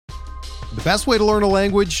The best way to learn a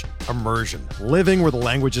language? Immersion. Living where the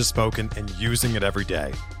language is spoken and using it every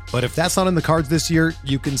day. But if that's not in the cards this year,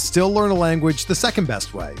 you can still learn a language the second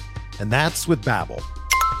best way, and that's with Babbel.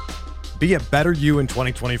 Be a better you in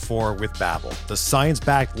 2024 with Babbel, the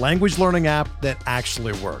science-backed language learning app that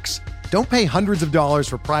actually works. Don't pay hundreds of dollars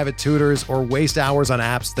for private tutors or waste hours on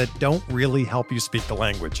apps that don't really help you speak the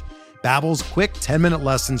language. Babbel's quick 10-minute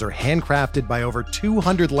lessons are handcrafted by over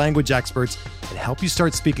 200 language experts that help you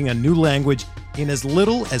start speaking a new language in as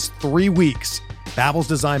little as 3 weeks. Babbel's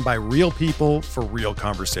designed by real people for real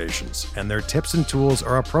conversations, and their tips and tools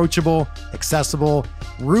are approachable, accessible,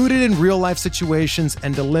 rooted in real-life situations,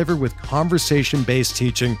 and delivered with conversation-based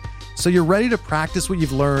teaching, so you're ready to practice what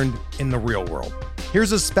you've learned in the real world.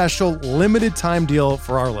 Here's a special limited-time deal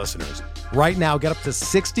for our listeners. Right now, get up to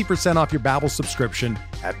 60% off your Babbel subscription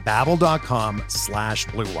at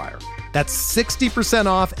babbel.com/Blue Wire. That's 60%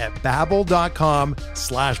 off at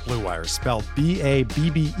babbel.com/Blue Wire, spelled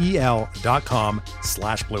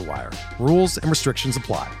BABBEL.com/Blue Wire. Rules and restrictions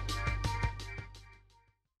apply.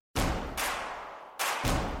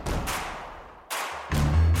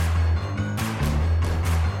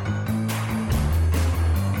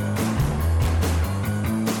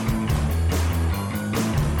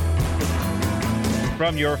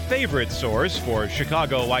 From your favorite source for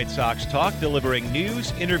Chicago White Sox talk, delivering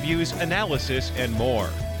news, interviews, analysis, and more.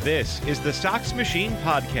 This is the Sox Machine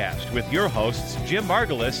Podcast with your hosts, Jim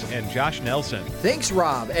Margalus and Josh Nelson. Thanks,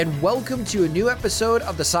 Rob, and welcome to a new episode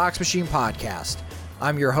of the Sox Machine Podcast.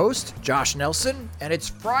 I'm your host, Josh Nelson, and it's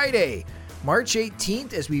Friday, March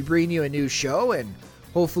 18th, as we bring you a new show, and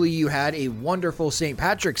hopefully you had a wonderful St.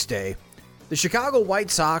 Patrick's Day. The Chicago White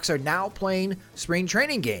Sox are now playing spring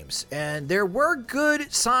training games, and there were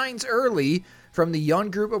good signs early from the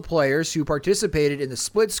young group of players who participated in the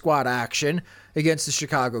split squad action against the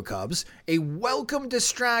Chicago Cubs, a welcome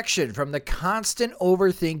distraction from the constant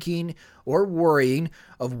overthinking or worrying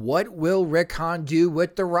of what will Rick Hahn do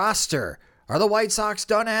with the roster. Are the White Sox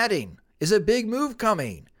done adding? Is a big move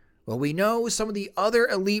coming? Well, we know some of the other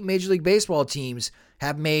elite Major League Baseball teams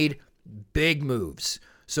have made big moves.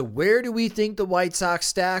 So where do we think the White Sox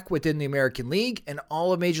stack within the American League and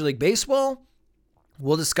all of Major League Baseball?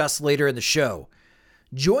 We'll discuss later in the show.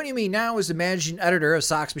 Joining me now is the managing editor of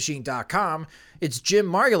SoxMachine.com. It's Jim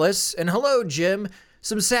Margalus. And hello, Jim.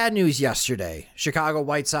 Some sad news yesterday. Chicago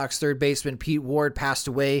White Sox third baseman Pete Ward passed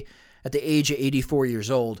away at the age of 84 years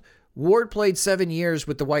old. Ward played 7 years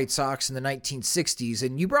with the White Sox in the 1960s,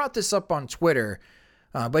 and you brought this up on Twitter.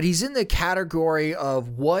 But he's in the category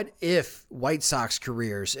of what if White Sox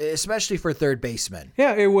careers, especially for third basemen.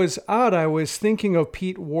 Yeah, it was odd. I was thinking of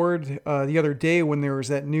Pete Ward the other day when there was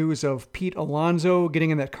that news of Pete Alonso getting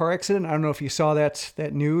in that car accident. I don't know if you saw that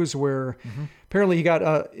news where apparently he got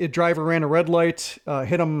a driver ran a red light,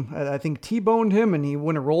 hit him, I think T-boned him, and he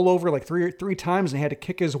went a rollover like three times and had to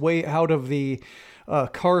kick his way out of the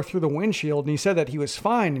car through the windshield. And he said that he was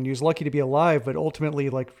fine and he was lucky to be alive, but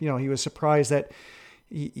ultimately, he was surprised that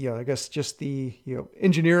I guess just the,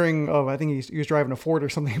 engineering of, I think he was driving a Ford or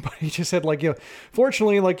something, but he just said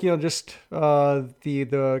fortunately, just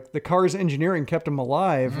the car's engineering kept him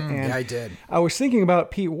alive. And yeah, I did. I was thinking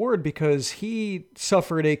about Pete Ward because he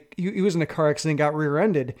suffered he was in a car accident, got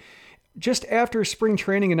rear-ended. Just after spring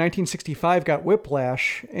training in 1965, got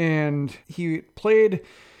whiplash, and he played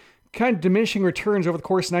kind of diminishing returns over the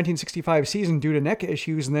course of the 1965 season due to neck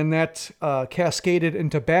issues, and then that cascaded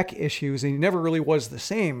into back issues, and he never really was the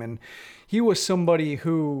same. And he was somebody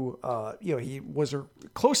who, he was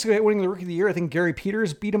close to winning the Rookie of the Year. I think Gary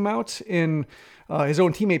Peters beat him out in, his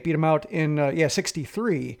own teammate beat him out in,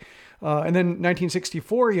 63. And then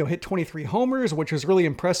 1964, hit 23 homers, which was really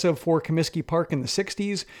impressive for Comiskey Park in the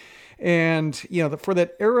 60s. And, for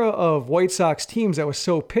that era of White Sox teams that was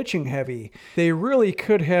so pitching heavy, they really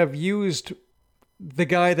could have used the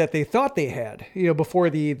guy that they thought they had, before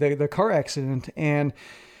the car accident. And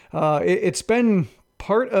it's been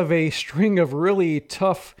part of a string of really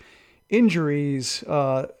tough injuries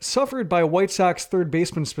suffered by White Sox third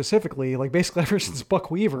baseman specifically, basically ever since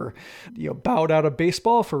Buck Weaver, bowed out of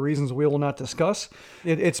baseball for reasons we will not discuss.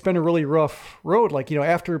 It's been a really rough road.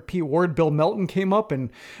 After Pete Ward, Bill Melton came up, and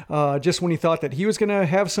just when he thought that he was going to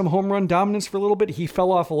have some home run dominance for a little bit, he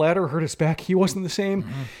fell off a ladder, hurt his back. He wasn't the same.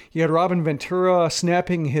 Mm-hmm. You had Robin Ventura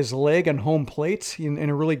snapping his leg on home plate in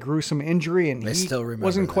a really gruesome injury, and he still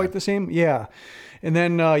wasn't quite the same. Yeah. And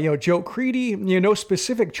then, Joe Crede, no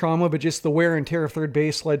specific trauma, but just the wear and tear of third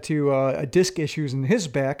base led to disc issues in his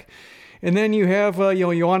back. And then you have,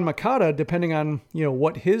 Yoan Moncada, depending on,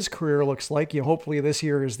 what his career looks like. Hopefully this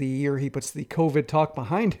year is the year he puts the COVID talk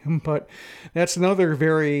behind him. But that's another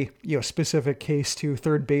very, specific case to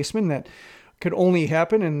third baseman that could only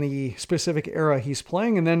happen in the specific era he's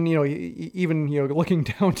playing. And then, even, looking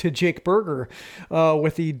down to Jake Burger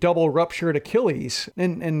with the double ruptured Achilles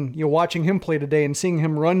and watching him play today and seeing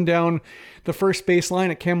him run down the first base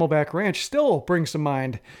line at Camelback Ranch still brings to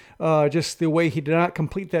mind just the way he did not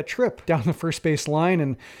complete that trip down the first base line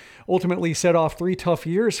and ultimately set off 3 tough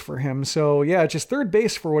years for him. So yeah, just third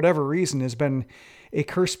base for whatever reason has been a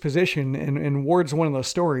cursed position, and Ward's one of those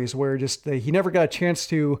stories where just he never got a chance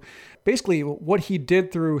to, basically what he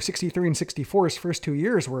did through 63 and 64, his first 2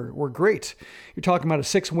 years were great. You're talking about a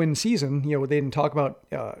 6-win season. They didn't talk about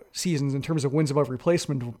seasons in terms of wins above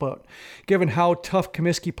replacement, but given how tough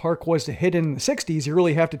Comiskey Park was to hit in the 60s, you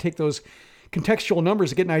really have to take those contextual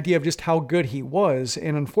numbers to get an idea of just how good he was.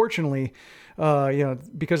 And unfortunately,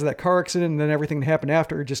 because of that car accident and then everything that happened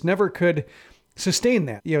after, just never could sustain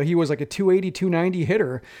that. He was like a 280, 290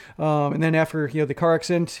 hitter. And then after, the car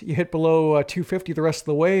accident, you hit below 250 the rest of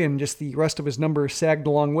the way, and just the rest of his numbers sagged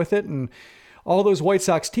along with it. And all those White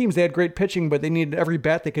Sox teams, they had great pitching, but they needed every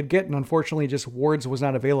bat they could get. And unfortunately, just Ward's was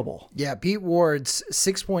not available. Yeah, Pete Ward's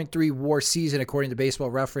 6.3 WAR season, according to Baseball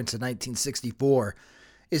Reference in 1964,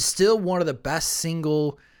 is still one of the best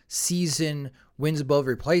single season wins above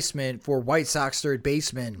replacement for White Sox third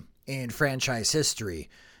baseman in franchise history.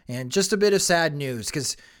 And just a bit of sad news,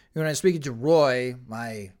 because when I was speaking to Roy,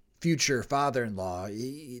 my future father-in-law,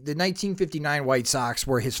 the 1959 White Sox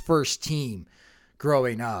were his first team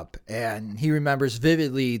growing up. And he remembers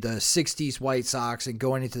vividly the 60s White Sox and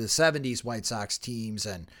going into the 70s White Sox teams.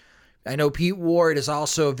 And I know Pete Ward is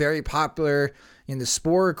also very popular in the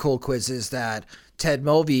Sporcle quizzes that Ted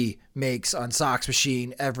Mulvey makes on Sox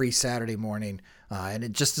Machine every Saturday morning. And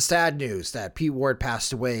it's just the sad news that Pete Ward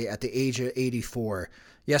passed away at the age of 84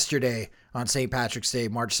 yesterday on St. Patrick's Day,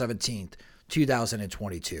 March 17th,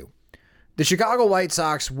 2022. The Chicago White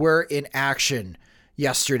Sox were in action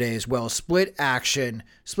yesterday as well. Split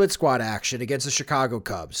squad action against the Chicago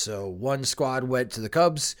Cubs. So one squad went to the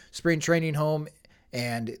Cubs spring training home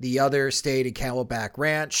and the other stayed at Camelback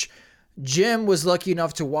Ranch. Jim was lucky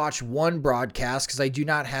enough to watch one broadcast because I do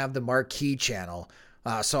not have the marquee channel.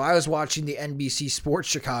 So I was watching the NBC Sports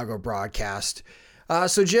Chicago broadcast.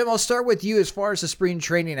 So Jim, I'll start with you as far as the spring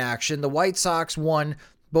training action. The White Sox won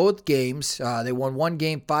both games. They won one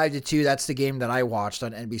game 5-2. That's the game that I watched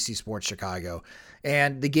on NBC Sports Chicago.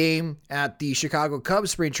 And the game at the Chicago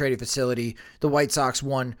Cubs spring training facility, the White Sox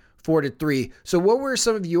won 4-3. So what were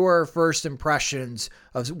some of your first impressions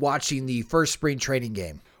of watching the first spring training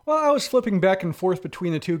game? Well, I was flipping back and forth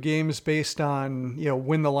between the two games based on,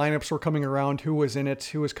 when the lineups were coming around, who was in it,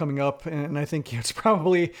 who was coming up. And I think it's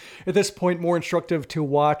probably at this point more instructive to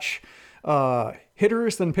watch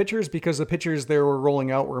hitters than pitchers, because the pitchers they were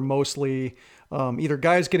rolling out were mostly either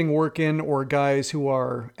guys getting work in or guys who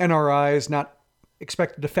are NRIs, not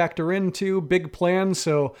expected to factor into big plans.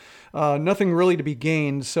 So nothing really to be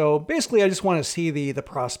gained. So basically, I just want to see the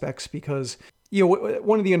prospects, because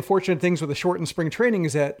one of the unfortunate things with the shortened spring training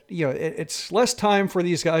is that, it's less time for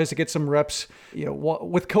these guys to get some reps,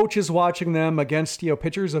 with coaches watching them against,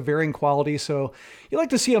 pitchers of varying quality. So you like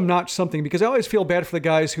to see them notch something, because I always feel bad for the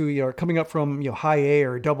guys who are coming up from, high A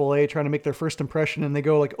or double A trying to make their first impression, and they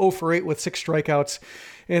go like 0 for 8 with 6 strikeouts.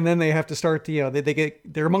 And then they have to start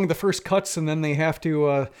they're among the first cuts, and then they have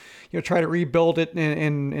to, try to rebuild it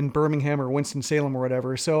in Birmingham or Winston-Salem or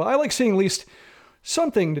whatever. So I like seeing at least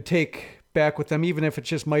something to take back with them, even if it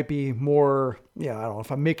just might be more, I don't know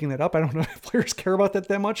if I'm making that up. I don't know if players care about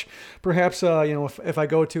that much. Perhaps, if I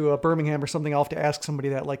go to Birmingham or something, I'll have to ask somebody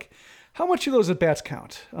that, like, how much do those at-bats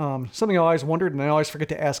count? Something I always wondered, and I always forget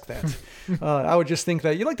to ask that. I would just think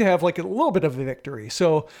that you'd like to have, like, a little bit of a victory.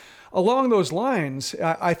 So along those lines,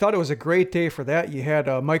 I thought it was a great day for that. You had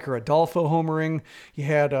Miker Adolfo homering. You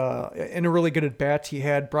had, in a really good at-bats, you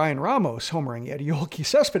had Brian Ramos homering. You had Yoelqui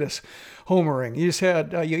Cespedes homering. You just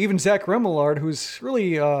had even Zach Remillard, who's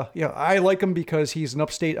really, I like him because he's an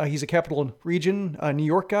upstate, he's a Capital Region New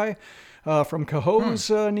York guy. From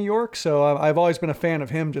Cohoes, New York. So I've always been a fan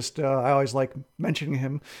of him. Just I always like mentioning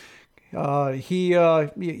him.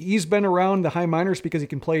 He's been around the high minors because he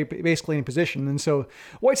can play basically any position. And so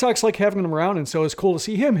White Sox like having him around. And so it's cool to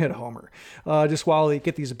see him hit a homer just while they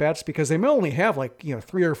get these bats, because they may only have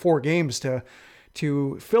 3 or 4 games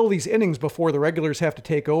to fill these innings before the regulars have to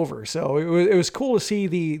take over. So it was cool to see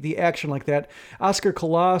the action like that. Oscar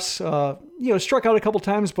Colas, struck out a couple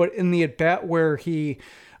times, but in the at bat where he,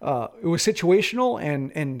 it was situational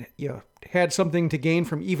and had something to gain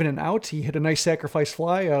from even and out. He hit a nice sacrifice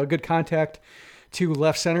fly, a good contact to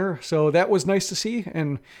left center. So that was nice to see.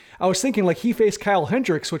 And I was thinking, like, he faced Kyle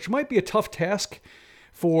Hendricks, which might be a tough task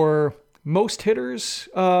for most hitters,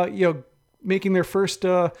 making their first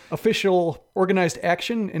official organized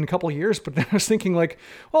action in a couple of years. But then I was thinking, like,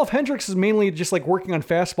 well, if Hendricks is mainly just like working on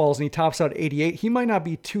fastballs and he tops out 88, he might not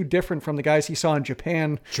be too different from the guys he saw in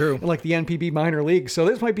Japan. True. In like the NPB minor league. So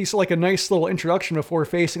this might be like a nice little introduction before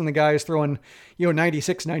facing the guys throwing,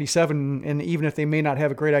 96, 97. And even if they may not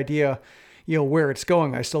have a great idea, where it's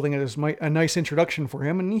going, I still think it is a nice introduction for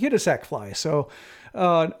him. And he hit a sac fly. So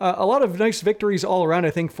a lot of nice victories all around, I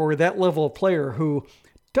think, for that level of player who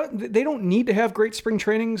they don't need to have great spring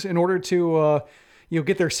trainings in order to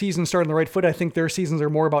get their season started on the right foot. I think their seasons are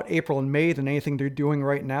more about April and May than anything they're doing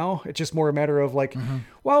right now. It's just more a matter of like,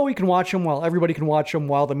 while we can watch them, while everybody can watch them,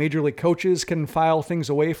 while the major league coaches can file things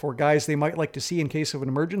away for guys they might like to see in case of an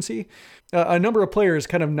emergency. A number of players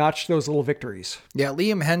kind of notched those little victories. Yeah,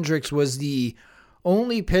 Liam Hendricks was the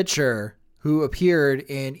only pitcher who appeared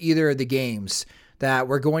in either of the games that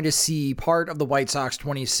we're going to see part of the White Sox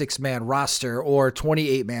 26-man roster or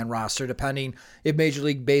 28-man roster, depending if Major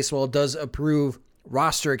League Baseball does approve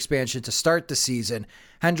roster expansion to start the season.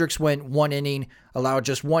 Hendricks went 1 inning, allowed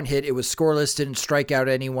just 1 hit. It was scoreless, didn't strike out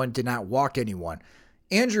anyone, did not walk anyone.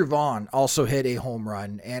 Andrew Vaughn also hit a home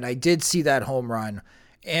run, and I did see that home run.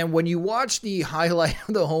 And when you watch the highlight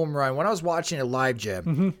of the home run, when I was watching it live,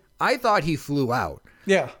 Jim, I thought he flew out.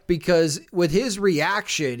 Yeah. Because with his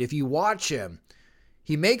reaction, if you watch him,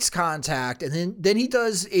 he makes contact, and then he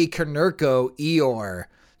does a Konerko Eeyore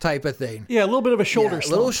type of thing. Yeah, a little bit of a shoulder slump.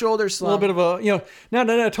 A little shoulder slump. A little bit of a, not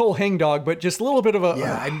a total hangdog, but just a little bit of a...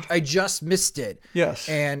 Yeah, I just missed it. Yes.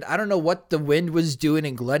 And I don't know what the wind was doing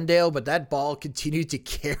in Glendale, but that ball continued to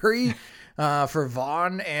carry for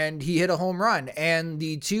Vaughn, and he hit a home run. And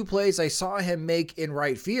the 2 plays I saw him make in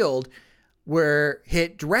right field were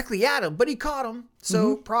hit directly at him, but he caught him.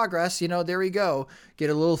 So progress, there we go. Get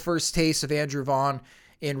a little first taste of Andrew Vaughn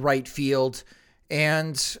in right field.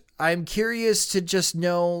 And I'm curious to just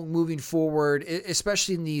know moving forward,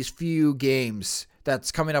 especially in these few games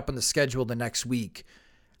that's coming up on the schedule the next week,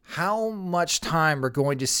 how much time we're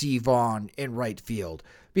going to see Vaughn in right field.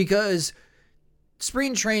 Because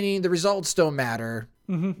spring training, the results don't matter,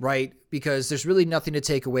 right? Because there's really nothing to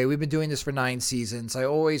take away. We've been doing this for 9 seasons. I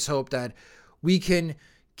always hope that we can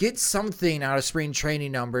get something out of spring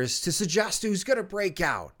training numbers to suggest who's going to break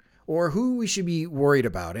out or who we should be worried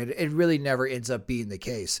about. It really never ends up being the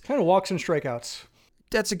case. Kind of walks and strikeouts.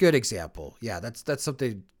 That's a good example. Yeah, that's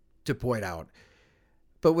something to point out.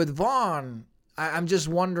 But with Vaughn, I'm just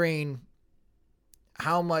wondering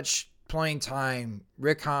how much playing time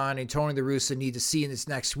Rick Hahn and Tony La Russa need to see in this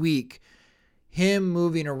next week. Him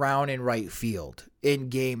moving around in right field in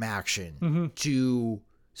game action to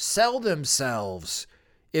sell themselves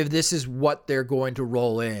if this is what they're going to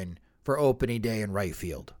roll in for opening day in right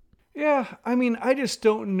field. Yeah, I mean, I just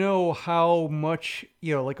don't know how much,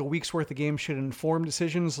 like a week's worth of games should inform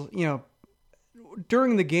decisions.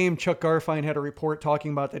 During the game, Chuck Garfien had a report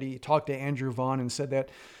talking about that he talked to Andrew Vaughn and said that,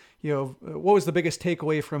 what was the biggest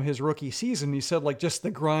takeaway from his rookie season? He said, like, just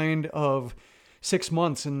the grind of 6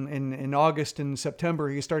 months in August and September,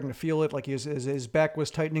 he's starting to feel it. Like his back was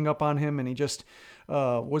tightening up on him and he just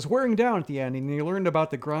was wearing down at the end, and he learned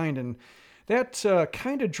about the grind. And that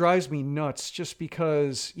kind of drives me nuts just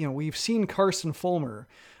because, we've seen Carson Fulmer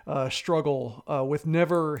struggle with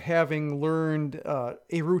never having learned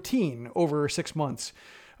a routine over 6 months.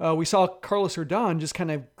 We saw Carlos Rodon just kind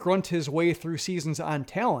of grunt his way through seasons on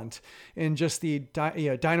talent and just the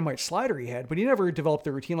dynamite slider he had, but he never developed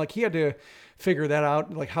the routine. Like, he had to figure that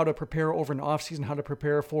out, like how to prepare over an off season, how to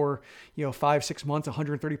prepare for, 5-6 months,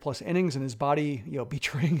 130 plus innings, and his body,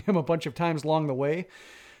 betraying him a bunch of times along the way.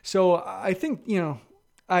 So I think,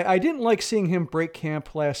 I didn't like seeing him break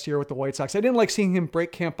camp last year with the White Sox. I didn't like seeing him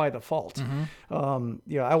break camp by default.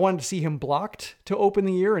 I wanted to see him blocked to open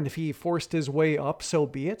the year, and if he forced his way up, so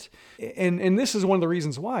be it. And this is one of the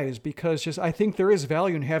reasons why, is because I think there is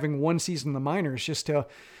value in having one season in the minors, just to,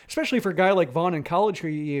 especially for a guy like Vaughn in college, who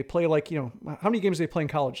you play like, how many games do they play in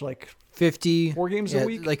college? Like 50, 4 games a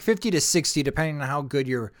week? Like 50 to 60, depending on how good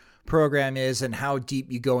your program is and how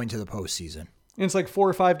deep you go into the postseason. And it's like 4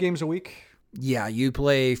 or 5 games a week. Yeah, you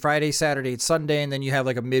play Friday, Saturday, and Sunday, and then you have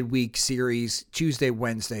like a midweek series Tuesday,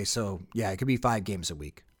 Wednesday. So yeah, it could be 5 games a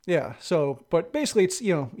week. Yeah. So, but basically, it's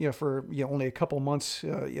for only a couple months,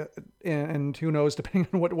 and who knows, depending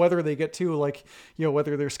on what weather they get to, like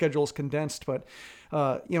whether their schedule is condensed. But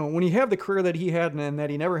when you have the career that he had, and that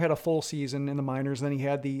he never had a full season in the minors, and then he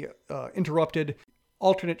had the interrupted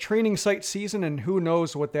alternate training site season, and who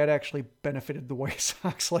knows what that actually benefited the White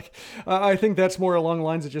Sox. Like, I think that's more along the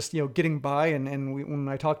lines of just, getting by. And when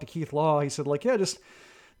I talked to Keith Law, he said, like,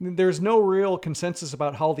 there's no real consensus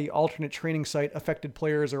about how the alternate training site affected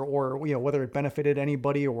players or whether it benefited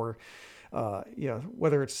anybody or,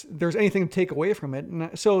 whether there's anything to take away from it.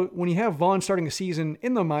 And so when you have Vaughn starting a season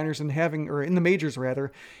in the minors and in the majors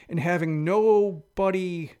rather, and having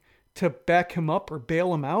nobody to back him up or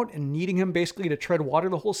bail him out and needing him basically to tread water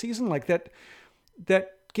the whole season, like that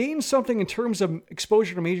gains something in terms of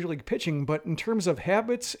exposure to major league pitching, but in terms of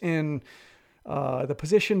habits and the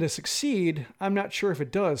position to succeed, I'm not sure if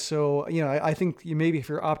it does. So, I think maybe if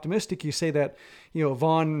you're optimistic, you say that,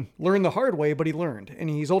 Vaughn learned the hard way, but he learned, and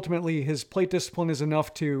he's ultimately, his plate discipline is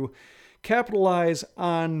enough to capitalize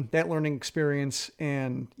on that learning experience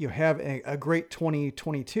and have a great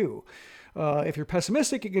 2022. If you're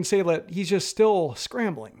pessimistic, you can say that he's just still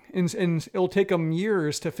scrambling and it'll take him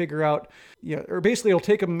years to figure out, or basically it'll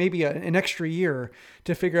take him maybe an extra year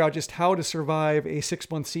to figure out just how to survive a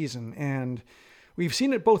 6-month season. And we've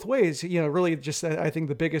seen it both ways, really just, I think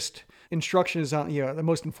the biggest instruction is on, the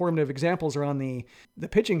most informative examples are on the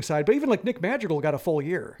pitching side, but even like Nick Madrigal got a full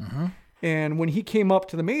year. Mm-hmm. And when he came up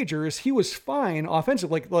to the majors, he was fine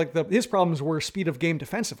offensively. His problems were speed of game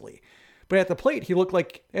defensively. But at the plate, he looked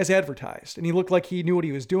like as advertised, and he looked like he knew what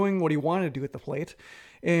he was doing, what he wanted to do at the plate.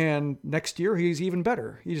 And next year, he's even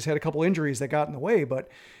better. He just had a couple injuries that got in the way, but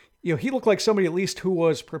he looked like somebody at least who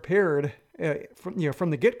was prepared from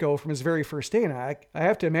the get-go, from his very first day. And I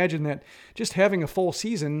have to imagine that just having a full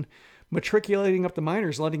season, matriculating up the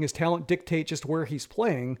minors, letting his talent dictate just where he's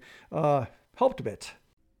playing, helped a bit.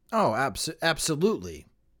 Oh, absolutely,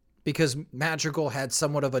 because Madrigal had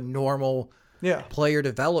somewhat of a normal player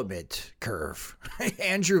development curve.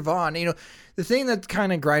 Andrew Vaughn, the thing that's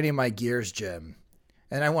kind of grinding my gears, Jim,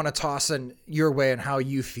 and I want to toss in your way and how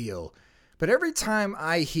you feel, but every time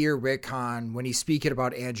I hear Rick Hahn, when he's speaking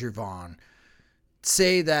about Andrew Vaughn,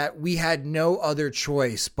 say that we had no other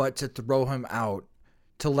choice but to throw him out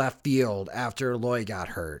to left field after Eloy got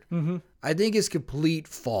hurt, I think is complete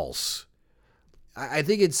false. I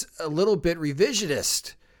think it's a little bit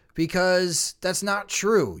revisionist, because that's not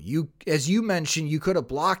true. As you mentioned, you could have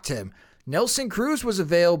blocked him. Nelson Cruz was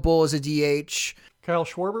available as a DH. Kyle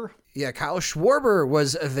Schwarber? Yeah, Kyle Schwarber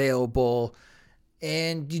was available,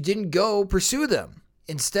 and you didn't go pursue them.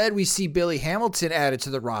 Instead, we see Billy Hamilton added to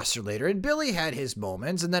the roster later, and Billy had his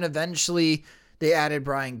moments, and then eventually they added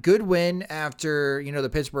Brian Goodwin after, the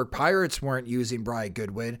Pittsburgh Pirates weren't using Brian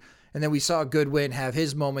Goodwin, and then we saw Goodwin have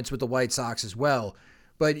his moments with the White Sox as well.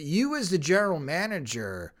 But you as the general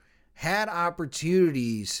manager had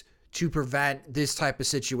opportunities to prevent this type of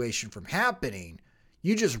situation from happening.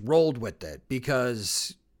 You just rolled with it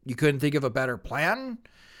because you couldn't think of a better plan.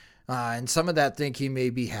 And some of that thinking may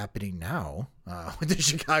be happening now with the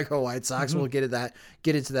Chicago White Sox. We'll get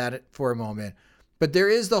into that for a moment. But there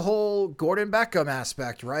is the whole Gordon Beckham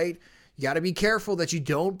aspect, right? You got to be careful that you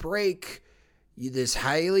don't break this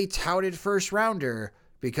highly touted first rounder,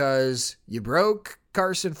 because you broke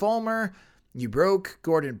Carson Fulmer, you broke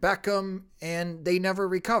Gordon Beckham, and they never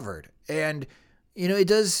recovered. And, it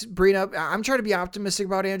does bring up, I'm trying to be optimistic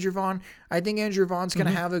about Andrew Vaughn. I think Andrew Vaughn's going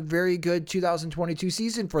to have a very good 2022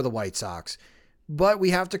 season for the White Sox. But we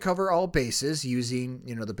have to cover all bases using,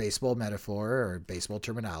 the baseball metaphor or baseball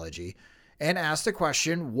terminology, and ask the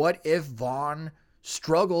question, what if Vaughn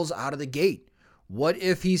struggles out of the gate? What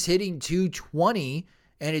if he's hitting 220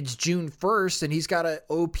 and it's June 1st and he's got an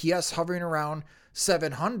OPS hovering around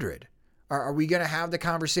 700? Are we going to have the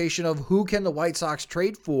conversation of who can the White Sox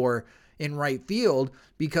trade for in right field?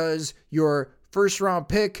 Because your first round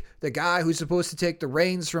pick, the guy who's supposed to take the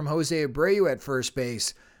reins from Jose Abreu at first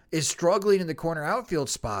base, is struggling in the corner outfield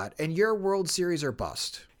spot, and your World Series are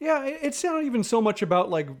bust. Yeah, it's not even so much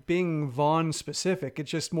about being Vaughn specific.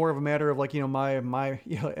 It's just more of a matter of like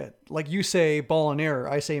you say ball and air,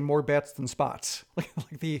 I say more bats than spots.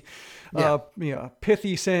 like the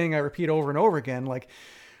pithy saying I repeat over and over again.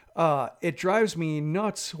 It drives me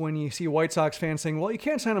nuts when you see White Sox fans saying, well, you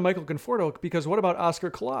can't sign a Michael Conforto because what about Oscar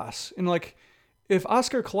Colas? And if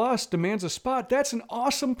Oscar Colas demands a spot, that's an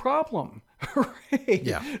awesome problem. Hooray.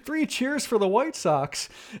 Yeah. 3 cheers for the White Sox.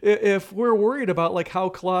 If we're worried about how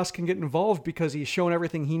Colas can get involved because he's shown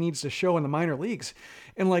everything he needs to show in the minor leagues.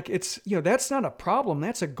 And that's not a problem.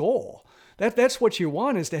 That's a goal. That's what you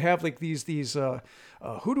want, is to have these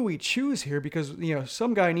who do we choose here? Because,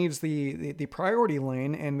 some guy needs the priority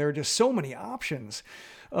lane, and there are just so many options.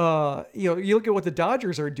 You look at what the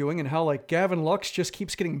Dodgers are doing and how like Gavin Lux just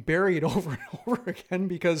keeps getting buried over and over again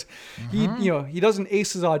because he doesn't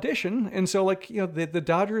ace his audition. And so the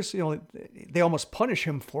Dodgers, they almost punish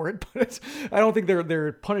him for it, but I don't think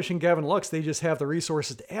they're punishing Gavin Lux. They just have the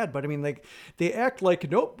resources to add. But I mean, they act like,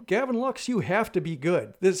 nope, Gavin Lux, you have to be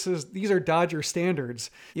good. These are Dodger standards.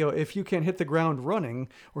 If you can't hit the ground running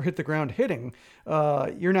or hit the ground hitting,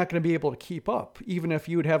 you're not going to be able to keep up, even if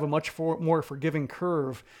you would have a much more forgiving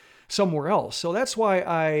curve somewhere else. So that's why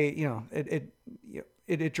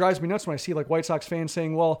it drives me nuts when I see like White Sox fans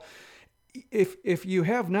saying, well, if you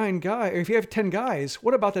have 9 guys, or if you have 10 guys,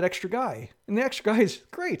 what about that extra guy? And the extra guy is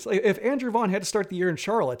great. Like if Andrew Vaughn had to start the year in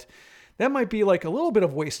Charlotte, that might be like a little bit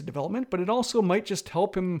of wasted development, but it also might just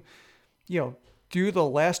help him, do the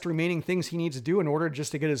last remaining things he needs to do in order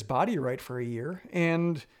just to get his body right for a year.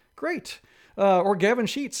 And great. Or Gavin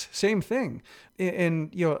Sheets, same thing.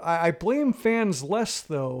 And, I blame fans less,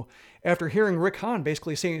 though, after hearing Rick Hahn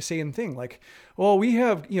basically saying the same thing. Like, well, we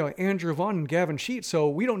have, Andrew Vaughn and Gavin Sheets, so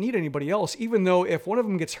we don't need anybody else, even though if one of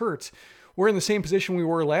them gets hurt, we're in the same position we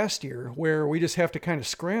were last year, where we just have to kind of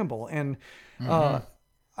scramble. And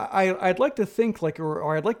I'd like to think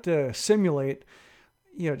or I'd like to simulate,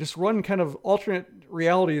 just run kind of alternate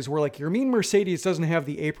realities where like Yermin Mercedes doesn't have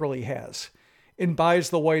the April he has, and buys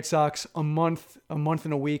the White Sox a month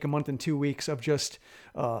and a week, a month and 2 weeks of just,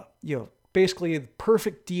 basically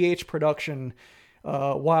perfect DH production,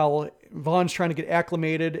 while Vaughn's trying to get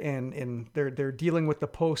acclimated and they're dealing with the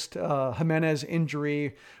post Jimenez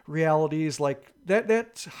injury realities. Like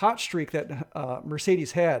that hot streak that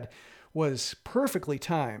Mercedes had was perfectly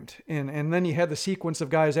timed. And then you had the sequence of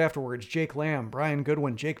guys afterwards: Jake Lamb, Brian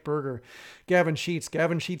Goodwin, Jake Berger, Gavin Sheets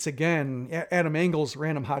again, Adam Engel's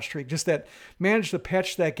random hot streak, just that managed to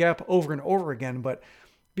patch that gap over and over again. But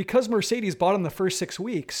because Mercedes bought him the first 6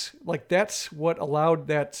 weeks, like that's what allowed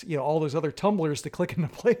that, all those other tumblers to click into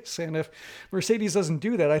place. And if Mercedes doesn't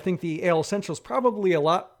do that, I think the AL Central is probably a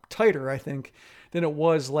lot tighter, I think, than it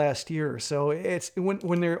was last year. So it's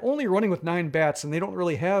when they're only running with 9 bats and they don't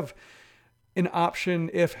really have an option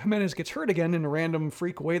if Jimenez gets hurt again in a random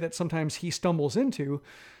freak way that sometimes he stumbles into,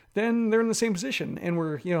 then they're in the same position. And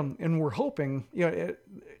we're hoping,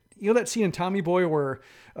 that scene in Tommy Boy where,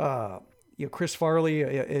 Chris Farley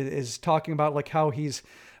is talking about like how he's,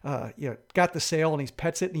 got the sale and he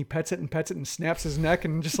pets it and snaps his neck.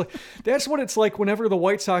 And just like, that's what it's like whenever the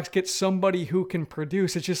White Sox get somebody who can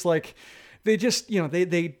produce. It's just like, they just,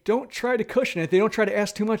 they don't try to cushion it. They don't try to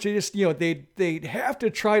ask too much. They just, they have to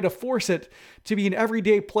try to force it to be an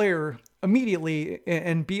everyday player immediately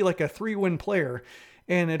and be like a 3-win player.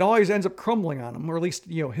 And it always ends up crumbling on them, or at least,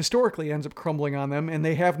 historically ends up crumbling on them. And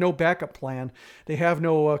they have no backup plan. They have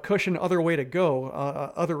no cushion, other way to go,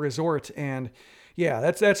 other resort. And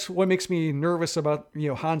yeah, that's what makes me nervous about,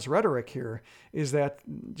 Hahn's rhetoric here, is that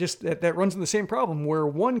just that runs in the same problem where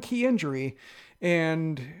one key injury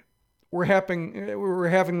and we're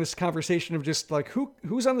having this conversation of just like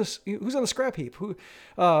who's on the scrap heap,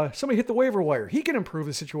 somebody hit the waiver wire, he can improve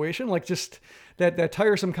the situation. Like just that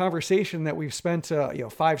tiresome conversation that we've spent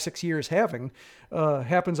 5-6 years having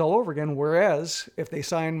happens all over again. Whereas if they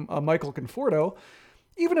sign Michael Conforto,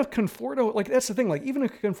 even if Conforto, like that's the thing, like even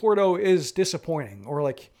if Conforto is disappointing or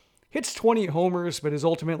like hits 20 homers but is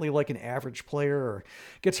ultimately like an average player or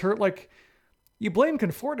gets hurt, like you blame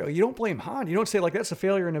Conforto. You don't blame Hahn. You don't say like that's a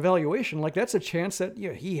failure in evaluation. Like that's a chance that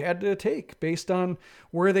he had to take based on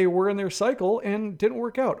where they were in their cycle and didn't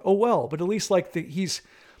work out. Oh well, but at least like he's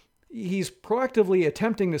proactively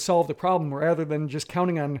attempting to solve the problem rather than just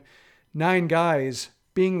counting on 9 guys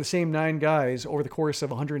being the same 9 guys over the course of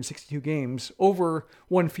 162 games over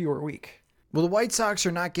one fewer week. Well, the White Sox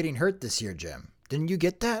are not getting hurt this year, Jim. Didn't you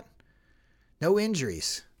get that? No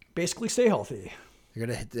injuries. Basically stay healthy. They're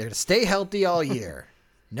gonna stay healthy all year.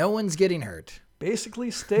 No one's getting hurt. Basically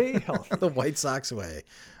stay healthy. The White Sox way.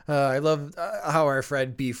 I love how our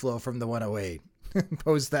friend B-Flow from the 108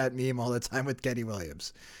 posts that meme all the time with Kenny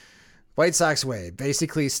Williams. White Sox way.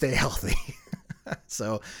 Basically stay healthy.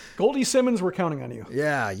 So Goldie Simmons, we're counting on you.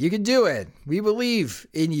 Yeah, you can do it. We believe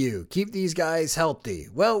in you. Keep these guys healthy.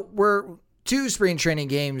 Well, we're 2 spring training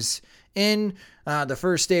games in. The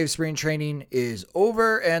first day of spring training is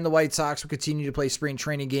over, and the White Sox will continue to play spring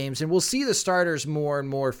training games, and we'll see the starters more and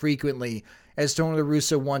more frequently as Tony La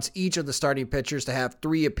Russa wants each of the starting pitchers to have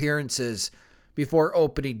 3 appearances before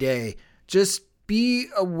opening day. Just be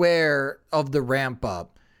aware of the ramp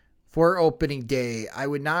up for opening day. I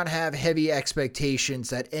would not have heavy expectations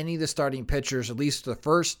that any of the starting pitchers, at least the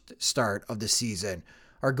first start of the season,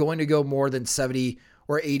 are going to go more than 70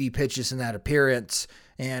 or 80 pitches in that appearance.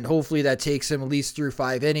 And hopefully that takes him at least through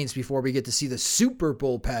 5 innings before we get to see the super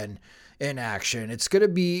bullpen in action. It's going to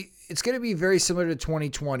be very similar to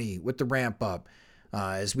 2020 with the ramp up.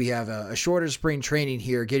 As we have a shorter spring training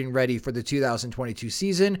here getting ready for the 2022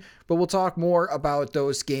 season. But we'll talk more about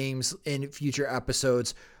those games in future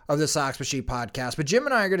episodes of the Sox Machine podcast. But Jim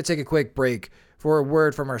and I are going to take a quick break for a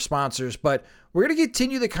word from our sponsors. But we're going to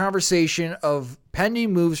continue the conversation of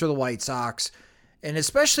pending moves for the White Sox, and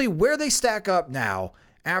especially where they stack up now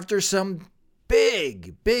after some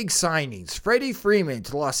big signings. Freddie Freeman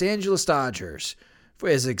to the Los Angeles Dodgers, for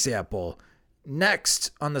as example,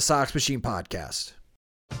 next on the Sox Machine podcast.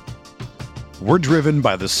 We're driven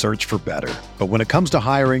by the search for better. But when it comes to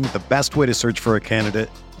hiring, the best way to search for a candidate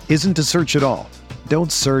isn't to search at all.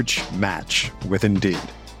 Don't search, match with Indeed.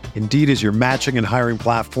 Indeed is your matching and hiring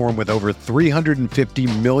platform with over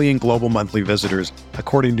 350 million global monthly visitors,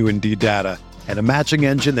 according to Indeed data, and a matching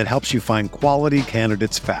engine that helps you find quality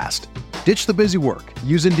candidates fast. Ditch the busy work.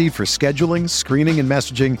 Use Indeed for scheduling, screening, and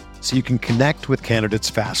messaging so you can connect with candidates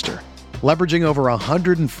faster. Leveraging over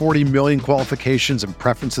 140 million qualifications and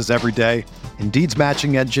preferences every day, Indeed's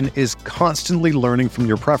matching engine is constantly learning from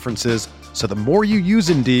your preferences, so the more you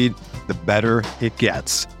use Indeed, the better it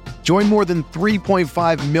gets. Join more than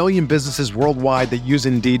 3.5 million businesses worldwide that use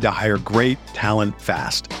Indeed to hire great talent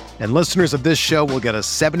fast. And listeners of this show will get a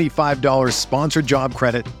 $75 sponsored job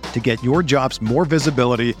credit to get your jobs more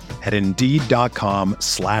visibility at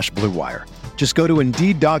Indeed.com/Blue Wire. Just go to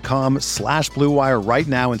Indeed.com/Blue Wire right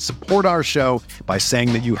now and support our show by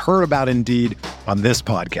saying that you heard about Indeed on this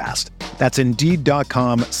podcast. That's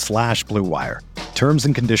Indeed.com/Blue Wire. Terms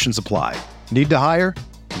and conditions apply. Need to hire?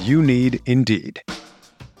 You need Indeed.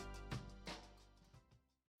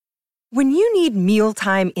 When you need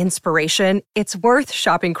mealtime inspiration, it's worth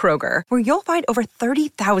shopping Kroger, where you'll find over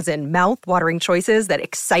 30,000 mouth-watering choices that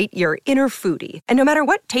excite your inner foodie. And no matter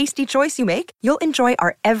what tasty choice you make, you'll enjoy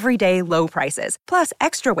our everyday low prices, plus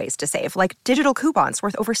extra ways to save, like digital coupons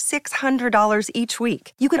worth over $600 each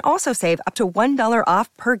week. You can also save up to $1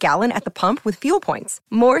 off per gallon at the pump with fuel points.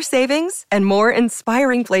 More savings and more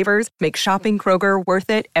inspiring flavors make shopping Kroger worth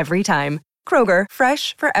it every time. Kroger,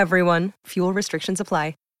 fresh for everyone. Fuel restrictions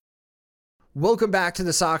apply. Welcome back to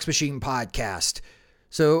the Sox Machine podcast.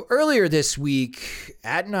 So earlier this week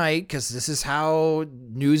at night, because this is how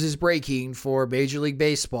news is breaking for Major League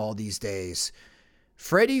Baseball these days,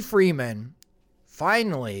 Freddie Freeman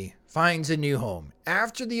finally finds a new home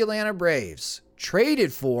after the Atlanta Braves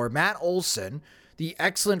traded for Matt Olson, the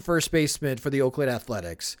excellent first baseman for the Oakland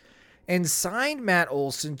Athletics, and signed Matt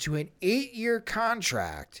Olson to an 8-year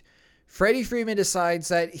contract. Freddie Freeman decides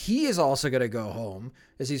that he is also going to go home,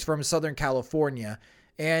 as he's from Southern California,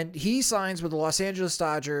 and he signs with the Los Angeles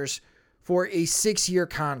Dodgers for a 6-year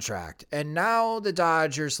contract. And now the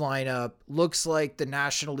Dodgers lineup looks like the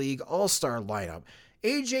National League All-Star lineup.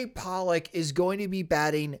 A.J. Pollock is going to be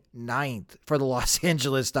batting 9th for the Los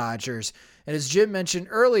Angeles Dodgers. And as Jim mentioned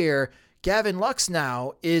earlier, Gavin Lux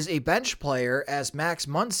now is a bench player, as Max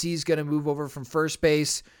Muncy is going to move over from first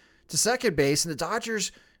base to second base, and the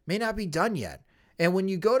Dodgers may not be done yet. And when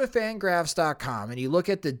you go to Fangraphs.com and you look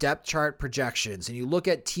at the depth chart projections and you look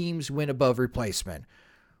at teams win above replacement,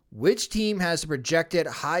 which team has the projected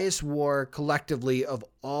highest WAR collectively of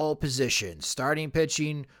all positions, starting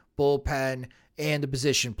pitching, bullpen, and the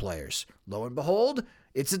position players? Lo and behold,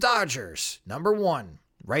 it's the Dodgers, number 1.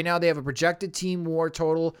 Right now they have a projected team WAR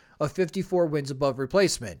total of 54 wins above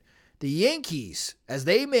replacement. The Yankees, as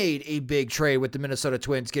they made a big trade with the Minnesota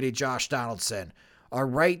Twins getting Josh Donaldson, are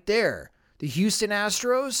right there. The Houston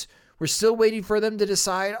Astros, we're still waiting for them to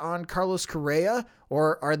decide on Carlos Correa,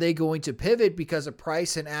 or are they going to pivot because of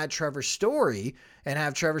price and add Trevor Story and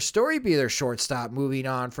have Trevor Story be their shortstop moving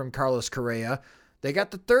on from Carlos Correa? They got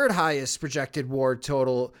the 3rd highest projected WAR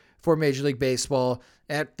total for Major League Baseball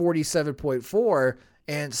at 47.4,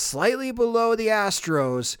 and slightly below the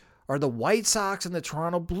Astros are the White Sox and the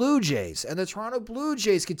Toronto Blue Jays. And the Toronto Blue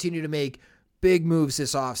Jays continue to make big moves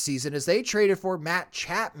this offseason as they traded for Matt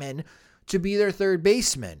Chapman to be their 3rd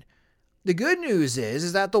baseman. The good news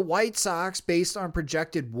is that the White Sox, based on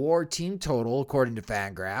projected WAR team total, according to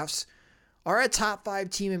Fangraphs, are a top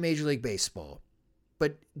 5 team in Major League Baseball.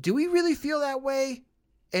 But do we really feel that way?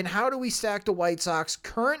 And how do we stack the White Sox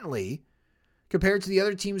currently compared to the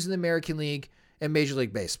other teams in the American League and Major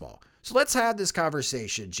League Baseball? So let's have this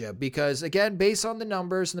conversation, Jim, because again, based on the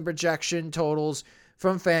numbers and the projection totals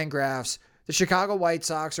from Fangraphs, the Chicago White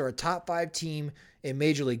Sox are a top 5 team in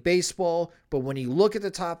Major League Baseball, but when you look at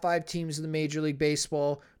the top 5 teams in the Major League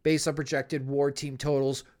Baseball, based on projected WAR team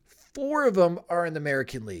totals, 4 of them are in the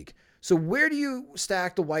American League. So where do you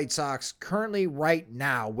stack the White Sox currently right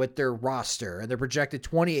now with their roster and their projected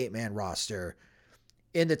 28-man roster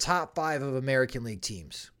in the top 5 of American League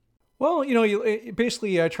teams? Well,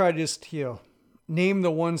 basically I try to just, name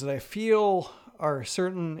the ones that I feel are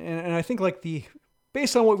certain. And I think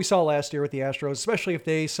based on what we saw last year with the Astros, especially if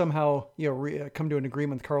they somehow, come to an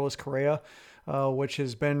agreement with Carlos Correa, which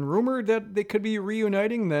has been rumored that they could be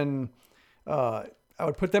reuniting, then I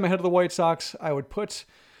would put them ahead of the White Sox. I would put,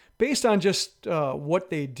 based on just what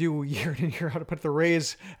they do year in and year out, to put the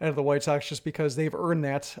Rays ahead of the White Sox just because they've earned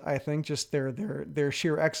that, I think, just their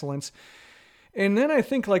sheer excellence. And then I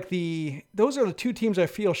think those are the two teams I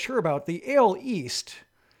feel sure about. The AL East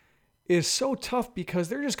is so tough because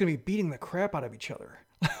they're just going to be beating the crap out of each other.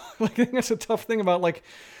 I think that's a tough thing about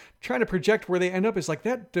trying to project where they end up is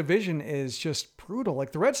that division is just brutal.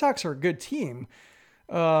 The Red Sox are a good team,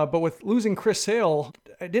 but with losing Chris Sale,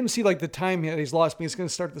 I didn't see the time that he's lost, but he's going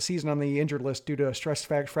to start the season on the injured list due to a stress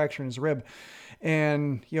fracture in his rib.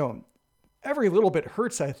 And, every little bit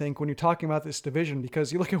hurts, I think, when you're talking about this division,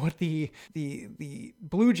 because you look at what the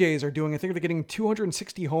Blue Jays are doing. I think they're getting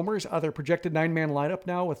 260 homers out of their projected 9-man lineup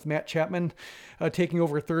now, with Matt Chapman taking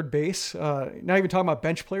over third base. Not even talking about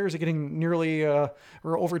bench players. They're getting nearly or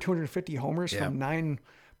over 250 homers from 9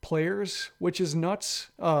 players, which is nuts.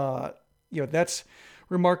 That's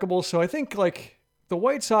remarkable. So I think the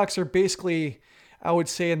White Sox are basically, I would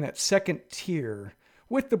say, in that second tier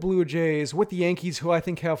with the Blue Jays, with the Yankees, who I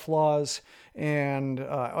think have flaws, and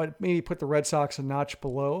I'd maybe put the Red Sox a notch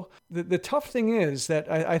below. The tough thing is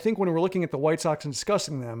that I think when we're looking at the White Sox and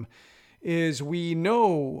discussing them, is we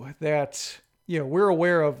know that, we're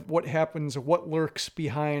aware of what happens, what lurks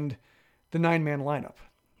behind the 9-man lineup.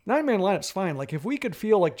 9-man lineup's fine. If we could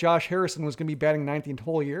feel like Josh Harrison was going to be batting 9th the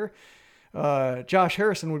whole year, Josh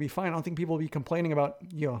Harrison would be fine. I don't think people would be complaining about,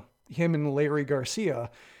 him and Larry Garcia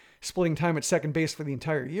splitting time at second base for the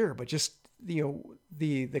entire year. But just,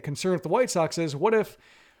 the concern with the White Sox is, what if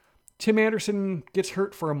Tim Anderson gets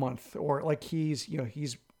hurt for a month, or he's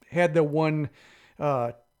had the one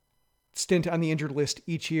stint on the injured list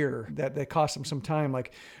each year that costs him some time.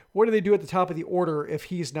 What do they do at the top of the order if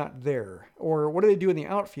he's not there? Or what do they do in the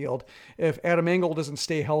outfield if Adam Engel doesn't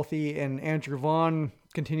stay healthy and Andrew Vaughn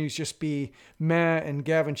continues just be meh and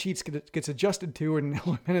Gavin Sheets gets adjusted to and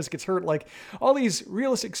Jimenez gets hurt? All these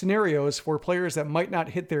realistic scenarios for players that might not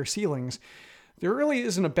hit their ceilings, there really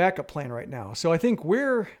isn't a backup plan right now. So I think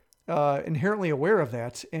we're inherently aware of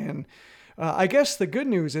that. And I guess the good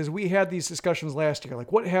news is we had these discussions last year.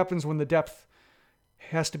 What happens when the depth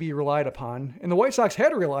has to be relied upon? And the White Sox had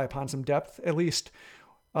to rely upon some depth, at least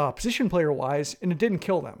position player wise, and it didn't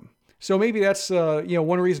kill them. So maybe that's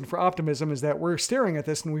one reason for optimism, is that we're staring at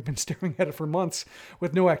this, and we've been staring at it for months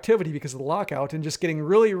with no activity because of the lockout, and just getting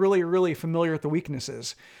really, really, really familiar with the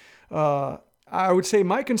weaknesses. I would say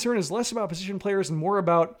my concern is less about position players and more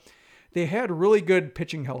about, they had really good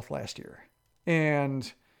pitching health last year,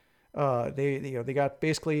 and they got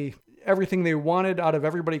basically everything they wanted out of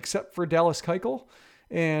everybody except for Dallas Keuchel.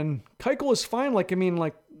 And Keuchel is fine.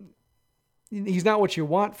 He's not what you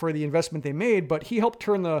want for the investment they made, but he helped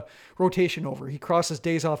turn the rotation over. He crosses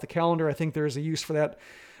days off the calendar. I think there's a use for that,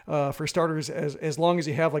 for starters, as long as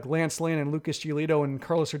you have Lance Lynn and Lucas Giolito and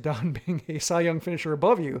Carlos Rodon being a Cy Young finisher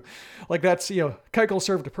above you. That's, Keuchel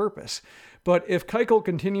served a purpose. But if Keuchel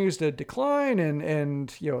continues to decline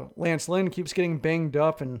and Lance Lynn keeps getting banged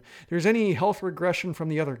up and there's any health regression from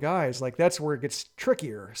the other guys, that's where it gets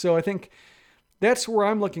trickier. So I think that's where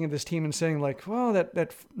I'm looking at this team and saying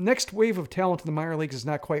that next wave of talent in the minor leagues is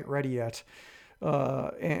not quite ready yet.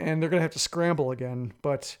 And they're going to have to scramble again.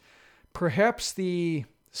 But perhaps the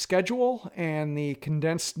schedule and the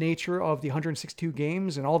condensed nature of the 162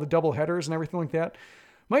 games and all the double headers and everything like that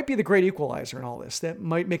might be the great equalizer in all this. That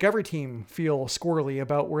might make every team feel squirrely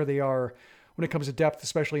about where they are when it comes to depth,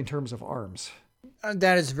 especially in terms of arms.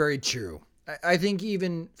 That is very true. I think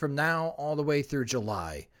even from now all the way through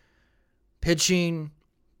July, pitching,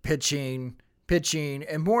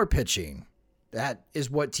 and more pitching. That is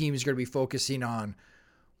what teams are going to be focusing on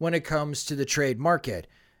when it comes to the trade market.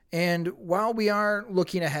 And while we are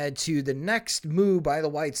looking ahead to the next move by the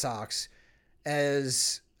White Sox,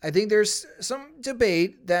 as I think there's some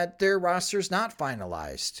debate that their roster's not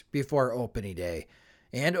finalized before opening day.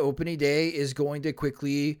 And opening day is going to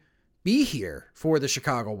quickly be here for the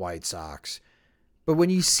Chicago White Sox. But when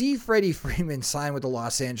you see Freddie Freeman sign with the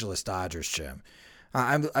Los Angeles Dodgers, Jim,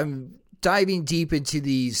 I'm diving deep into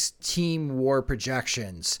these team WAR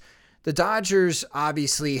projections. The Dodgers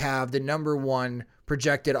obviously have the number one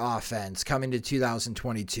projected offense coming to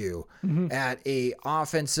 2022 at a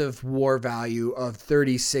offensive WAR value of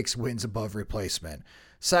 36 wins above replacement.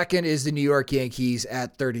 Second is the New York Yankees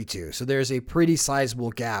at 32. So there's a pretty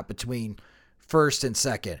sizable gap between first and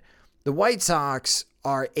second. The White Sox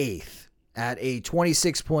are eighth at a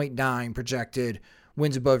 26.9 projected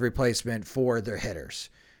wins above replacement for their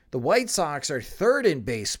hitters. The White Sox are third in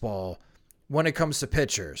baseball when it comes to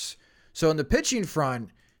pitchers. So on the pitching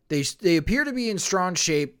front, they appear to be in strong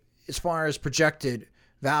shape as far as projected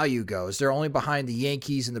value goes. They're only behind the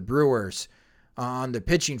Yankees and the Brewers on the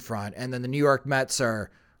pitching front, and then the New York Mets are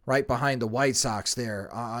right behind the White Sox there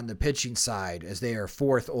on the pitching side, as they are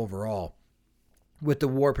fourth overall with the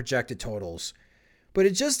WAR projected totals. But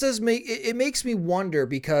it just makes me wonder,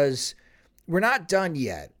 because we're not done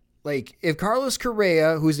yet. Like, if Carlos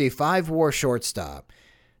Correa, who's a 5 WAR shortstop,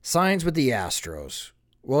 signs with the Astros,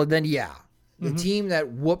 well then the team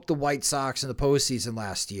that whooped the White Sox in the postseason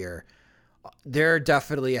last year, they're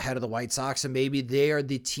definitely ahead of the White Sox, and maybe they are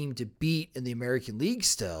the team to beat in the American League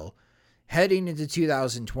still heading into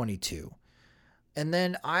 2022. And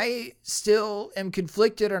then I still am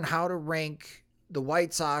conflicted on how to rank the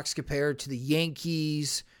White Sox compared to the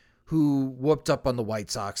Yankees, who whooped up on the White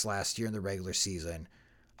Sox last year in the regular season.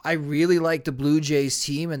 I really like the Blue Jays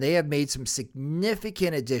team, and they have made some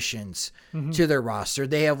significant additions to their roster.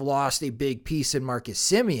 They have lost a big piece in Marcus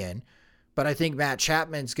Semien, but I think Matt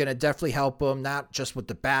Chapman's going to definitely help them, not just with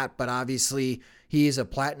the bat, but obviously he is a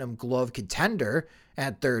Platinum Glove contender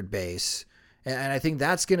at third base. And I think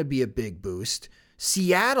that's going to be a big boost.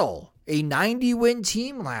 Seattle, a 90-win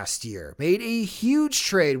team last year, made a huge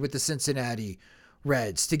trade with the Cincinnati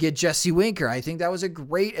Reds to get Jesse Winker. I think that was a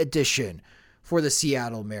great addition for the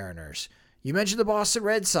Seattle Mariners. You mentioned the Boston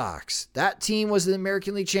Red Sox. That team was in the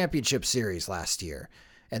American League Championship Series last year,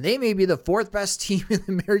 and they may be the fourth best team in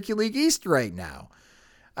the American League East right now.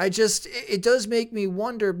 It does make me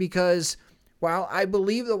wonder, because while I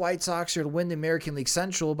believe the White Sox are to win the American League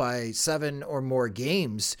Central by 7 or more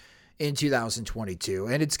games in 2022,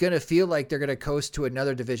 and it's going to feel like they're going to coast to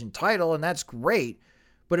another division title, and that's great.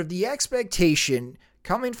 But if the expectation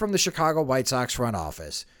coming from the Chicago White Sox front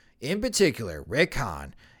office, in particular Rick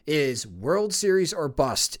Hahn, is World Series or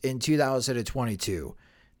bust in 2022,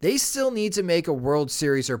 they still need to make a World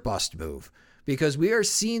Series or bust move, because we are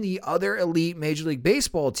seeing the other elite Major League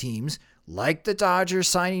Baseball teams, like the Dodgers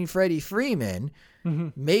signing Freddie Freeman,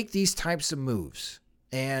 make these types of moves.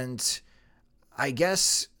 And I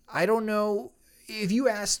guess, I don't know, if you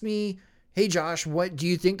asked me, hey Josh, what do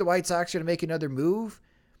you think the White Sox are going to make another move?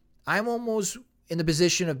 I'm almost in the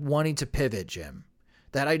position of wanting to pivot, Jim,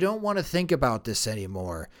 that I don't want to think about this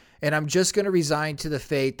anymore. And I'm just going to resign to the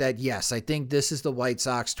fate that, yes, I think this is the White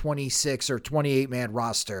Sox 26 or 28-man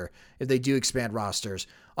roster, if they do expand rosters,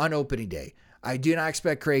 on opening day. I do not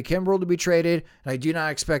expect Craig Kimbrell to be traded, and I do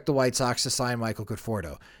not expect the White Sox to sign Michael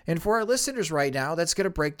Conforto. And for our listeners right now, that's going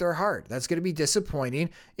to break their heart. That's going to be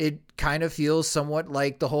disappointing. It kind of feels somewhat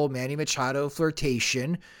like the whole Manny Machado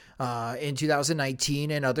flirtation in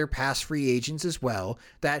 2019 and other past free agents as well,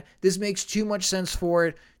 that this makes too much sense for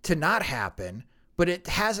it to not happen, but it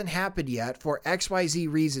hasn't happened yet for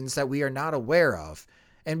XYZ reasons that we are not aware of.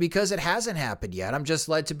 And because it hasn't happened yet, I'm just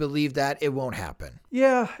led to believe that it won't happen.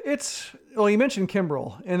 Yeah, you mentioned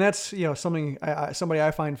Kimbrell, and that's, something somebody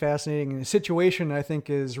I find fascinating. And the situation I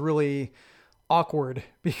think is really awkward,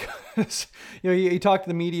 because he talked to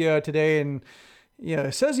the media today and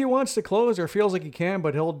says he wants to close or feels like he can,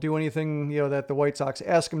 but he'll do anything that the White Sox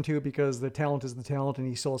ask him to, because the talent is the talent, and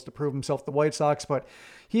he still has to prove himself to the White Sox. But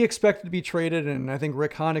he expected to be traded, and I think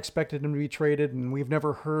Rick Hahn expected him to be traded, and we've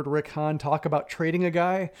never heard Rick Hahn talk about trading a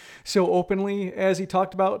guy so openly as he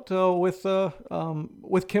talked about with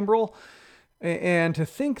Kimbrell. And to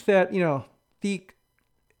think that the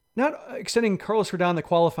not extending Carlos Rodon the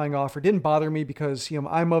qualifying offer didn't bother me, because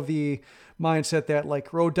I'm of the mindset that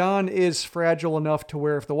Rodon is fragile enough to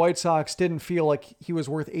where if the White Sox didn't feel like he was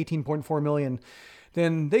worth $18.4 million,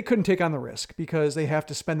 then they couldn't take on the risk, because they have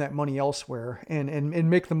to spend that money elsewhere and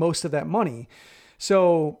make the most of that money.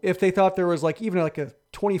 So if they thought there was even a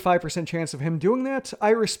 25% chance of him doing that, I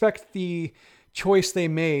respect the choice they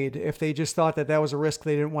made if they just thought that was a risk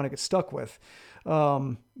they didn't want to get stuck with.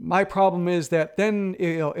 My problem is that then,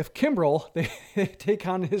 if Kimbrell, they take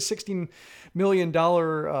on his $16 million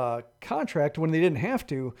contract when they didn't have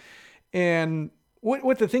to, and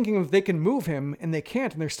with the thinking of they can move him and they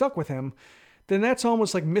can't, and they're stuck with him, then that's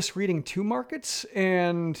almost like misreading two markets.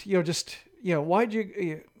 And, why'd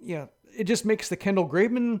you, it just makes the Kendall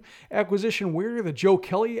Graveman acquisition weirder, the Joe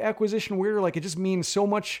Kelly acquisition weirder. It just means so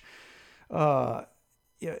much,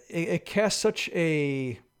 it casts such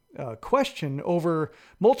a question over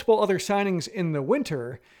multiple other signings in the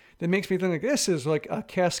winter that makes me think like this is like a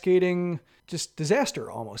cascading just disaster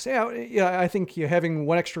almost. Yeah, I think having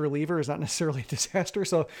one extra reliever is not necessarily a disaster,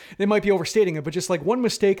 so they might be overstating it, but just like one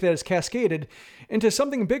mistake that is cascaded into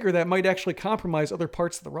something bigger that might actually compromise other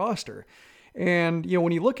parts of the roster. And,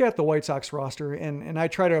 when you look at the White Sox roster, and I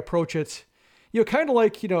try to approach it, kind of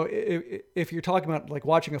like, if you're talking about like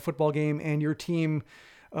watching a football game and your team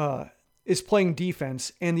is playing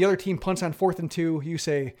defense and the other team punts on 4th and 2, you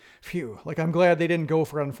say, phew, like I'm glad they didn't go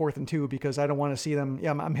for it on 4th and 2 because I don't want to see them.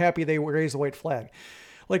 Yeah, I'm happy they raised the white flag.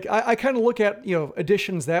 Like I kind of look at,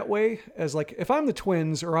 additions that way as like, if I'm the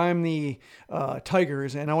Twins or I'm the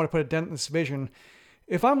Tigers and I want to put a dent in this division,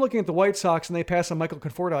 if I'm looking at the White Sox and they pass on Michael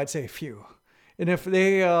Conforto, I'd say, phew. And if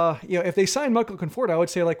they, if they sign Michael Conforto, I would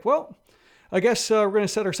say like, well, I guess we're going to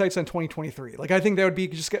set our sights on 2023. Like, I think that would be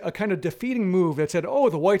just a kind of defeating move that said, oh,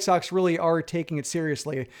 the White Sox really are taking it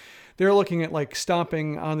seriously. They're looking at like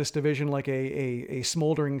stomping on this division like a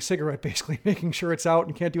smoldering cigarette, basically making sure it's out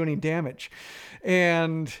and can't do any damage.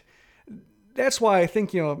 And that's why I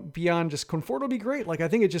think, beyond just Conforto would be great. Like, I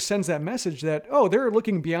think it just sends that message that, oh, they're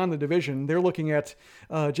looking beyond the division. They're looking at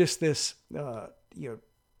just this,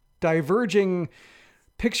 diverging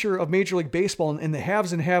picture of Major League Baseball and the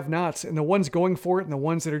haves and have-nots and the ones going for it and the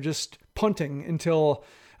ones that are just punting until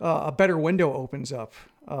a better window opens up.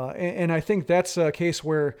 And I think that's a case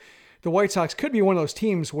where the White Sox could be one of those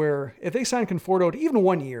teams where if they sign Conforto to even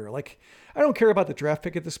 1 year, like I don't care about the draft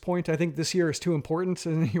pick at this point. I think this year is too important.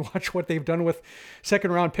 And you watch what they've done with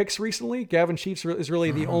second round picks recently. Gavin Sheets is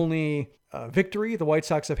really the only victory the White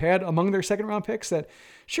Sox have had among their second round picks that,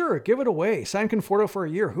 sure, give it away. Sign Conforto for a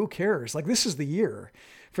year. Who cares? Like, this is the year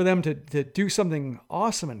for them to do something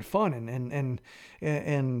awesome and fun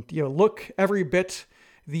and look every bit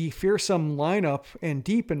the fearsome lineup and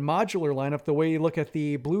deep and modular lineup, the way you look at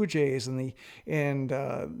the Blue Jays and the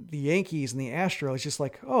Yankees and the Astros, just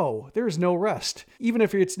like, oh, there's no rest. Even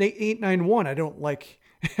if it's 8-9-1,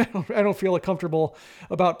 I don't feel comfortable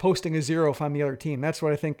about posting a 0 if I'm the other team. That's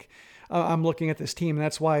what I think I'm looking at this team. And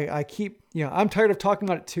that's why I keep, I'm tired of talking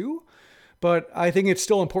about it too, but I think it's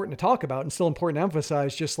still important to talk about and still important to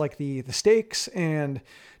emphasize just like the stakes and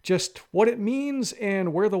just what it means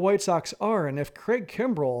and where the White Sox are. And if Craig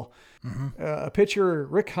Kimbrel, a pitcher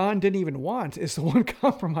Rick Hahn didn't even want, is the one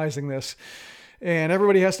compromising this, and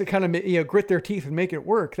everybody has to kind of grit their teeth and make it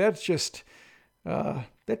work, that's just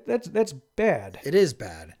that's bad. It is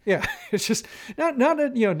bad. Yeah, it's just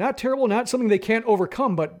not terrible, not something they can't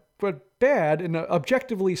overcome, but bad and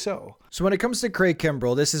objectively so. So when it comes to Craig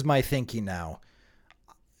Kimbrel, this is my thinking now.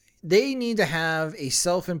 They need to have a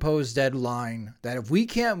self-imposed deadline that if we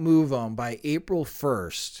can't move them by April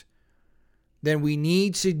 1st, then we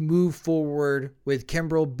need to move forward with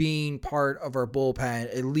Kimbrel being part of our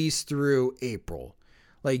bullpen at least through April.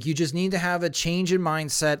 Like, you just need to have a change in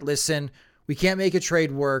mindset. Listen, we can't make a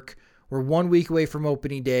trade work. We're 1 week away from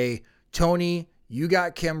opening day. Tony, you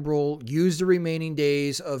got Kimbrel. Use the remaining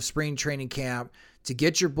days of spring training camp to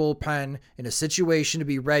get your bullpen in a situation to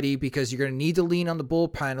be ready, because you're going to need to lean on the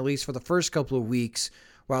bullpen at least for the first couple of weeks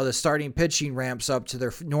while the starting pitching ramps up to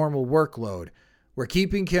their normal workload. We're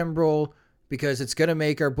keeping Kimbrel because it's going to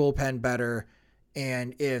make our bullpen better.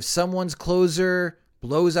 And if someone's closer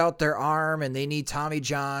blows out their arm and they need Tommy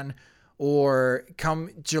John, or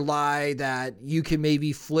come July that you can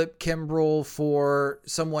maybe flip Kimbrel for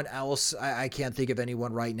someone else. I can't think of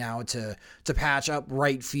anyone right now to patch up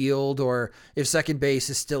right field, or if second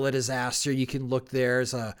base is still a disaster, you can look there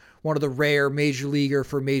as one of the rare major leaguer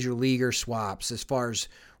for major leaguer swaps as far as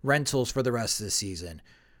rentals for the rest of the season.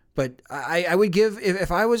 But I would give,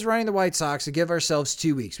 if I was running the White Sox, to give ourselves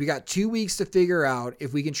 2 weeks. We got 2 weeks to figure out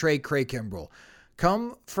if we can trade Craig Kimbrel.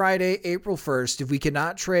 Come Friday, April 1st, if we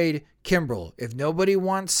cannot trade Kimbrel, if nobody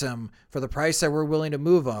wants him for the price that we're willing to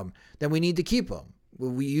move him, then we need to keep him.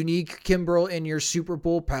 You need Kimbrel in your super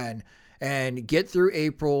bullpen and get through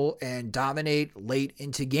April and dominate late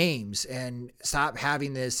into games and stop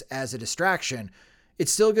having this as a distraction.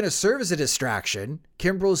 It's still going to serve as a distraction.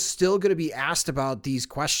 Kimbrel's still going to be asked about these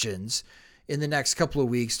questions in the next couple of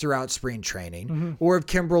weeks throughout spring training. Or if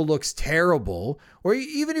Kimbrel looks terrible, or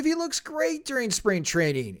even if he looks great during spring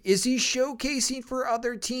training, is he showcasing for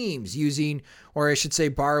other teams using, or I should say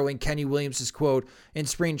borrowing Kenny Williams' quote, in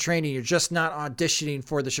spring training, you're just not auditioning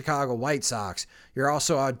for the Chicago White Sox. You're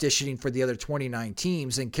also auditioning for the other 29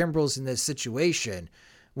 teams, and Kimbrel's in this situation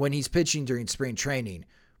when he's pitching during spring training.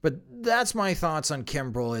 But that's my thoughts on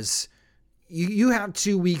Kimbrel is you have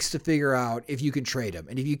 2 weeks to figure out if you can trade him.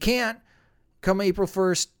 And if you can't, come April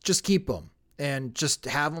 1st, just keep them and just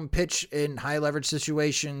have them pitch in high leverage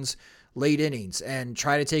situations, late innings, and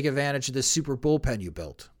try to take advantage of this super bullpen you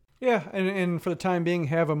built. Yeah, and for the time being,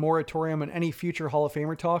 have a moratorium on any future Hall of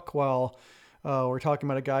Famer talk while we're talking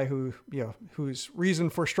about a guy who, whose reason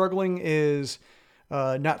for struggling is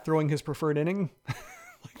not throwing his preferred inning.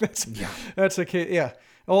 That's a kid. Yeah.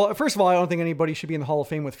 Well, first of all, I don't think anybody should be in the Hall of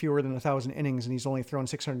Fame with fewer than 1,000 innings, and he's only thrown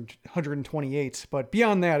 628. But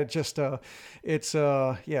beyond that, just that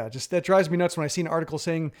drives me nuts when I see an article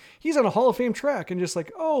saying he's on a Hall of Fame track, and just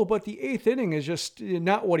like, oh, but the 8th inning is just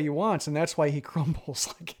not what he wants, and that's why he crumbles.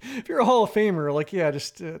 Like, if you're a Hall of Famer,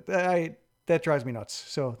 that drives me nuts.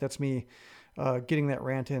 So that's me getting that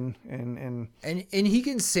rant in, and he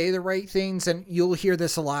can say the right things, and you'll hear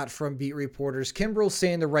this a lot from beat reporters. Kimbrel's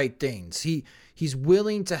saying the right things. He's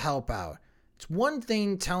willing to help out. It's one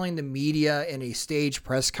thing telling the media in a stage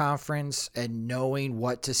press conference and knowing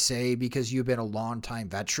what to say because you've been a longtime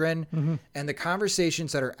veteran, and the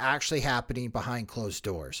conversations that are actually happening behind closed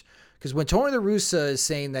doors. Because when Tony La Russa is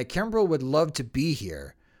saying that Kimbrel would love to be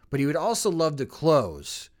here, but he would also love to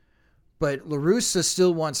close, but La Russa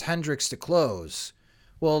still wants Hendricks to close.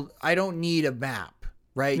 Well, I don't need a map,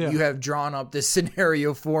 right? Yeah. You have drawn up this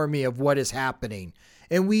scenario for me of what is happening.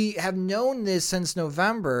 And we have known this since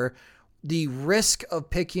November, the risk of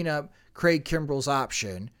picking up Craig Kimbrel's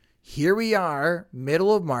option. Here we are,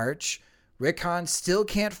 middle of March. Rick Hahn still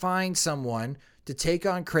can't find someone to take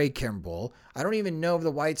on Craig Kimbrel. I don't even know if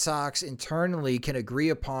the White Sox internally can agree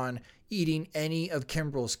upon eating any of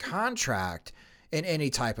Kimbrel's contract in any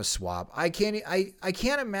type of swap. I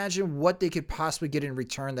can't imagine what they could possibly get in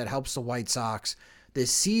return that helps the White Sox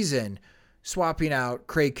this season, swapping out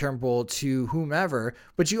Craig Kimbrel to whomever.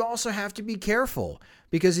 But you also have to be careful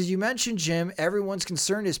because, as you mentioned, Jim, everyone's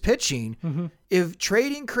concern is pitching. If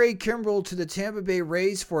trading Craig Kimbrel to the Tampa Bay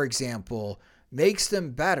Rays, for example, makes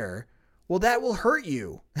them better, well, that will hurt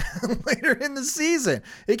you later in the season.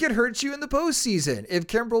 It could hurt you in the postseason. If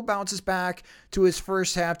Kimbrel bounces back to his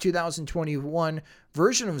first half 2021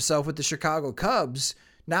 version of himself with the Chicago Cubs,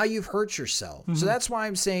 now you've hurt yourself. So that's why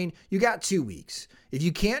I'm saying you got 2 weeks. If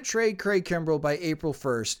you can't trade Craig Kimbrel by April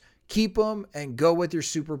 1st, keep him and go with your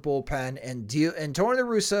super bullpen and deal. And Tony La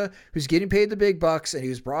Russa, who's getting paid the big bucks and he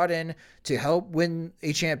was brought in to help win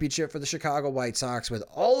a championship for the Chicago White Sox with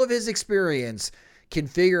all of his experience, can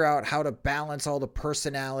figure out how to balance all the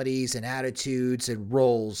personalities and attitudes and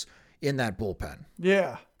roles in that bullpen.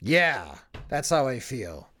 Yeah. Yeah. That's how I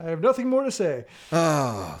feel. I have nothing more to say.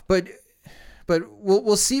 But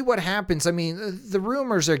we'll see what happens. I mean, the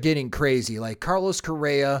rumors are getting crazy. Like Carlos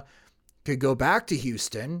Correa could go back to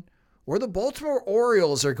Houston, or the Baltimore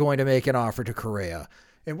Orioles are going to make an offer to Correa.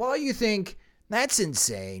 And while you think that's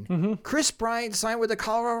insane, Chris Bryant signed with the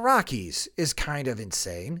Colorado Rockies is kind of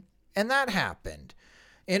insane. And that happened.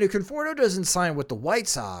 And if Conforto doesn't sign with the White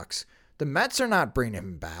Sox, the Mets are not bringing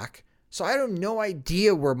him back. So I have no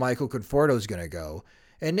idea where Michael Conforto is going to go.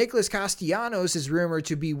 And Nicholas Castellanos is rumored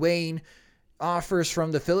to be weighing offers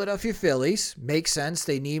from the Philadelphia Phillies. Makes sense.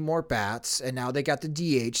 They need more bats. And now they got the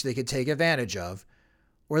DH they could take advantage of.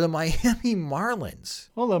 Or the Miami Marlins.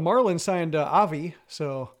 Well, the Marlins signed Avi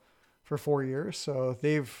for 4 years. So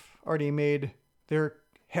they've already made their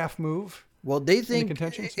half move. Well, they think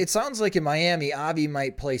it sounds like in Miami, Avi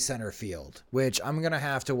might play center field, which I'm going to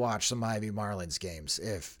have to watch some Miami Marlins games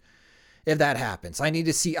if that happens. I need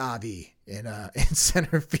to see Avi in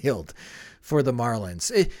center field for the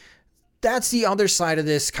Marlins. That's the other side of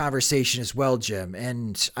this conversation as well, Jim.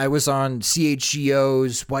 And I was on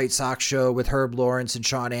CHGO's White Sox show with Herb Lawrence and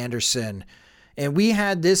Sean Anderson, and we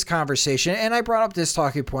had this conversation, and I brought up this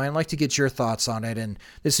talking point. I'd like to get your thoughts on it, and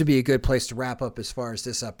this would be a good place to wrap up as far as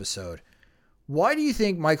this episode. Why do you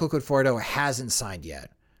think Michael Conforto hasn't signed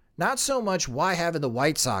yet? Not so much why haven't the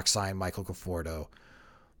White Sox signed Michael Conforto.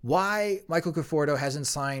 Why Michael Conforto hasn't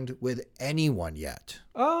signed with anyone yet?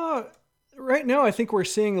 Right now, I think we're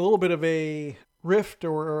seeing a little bit of a rift,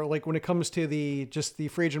 or like when it comes to the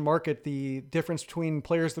free agent market, the difference between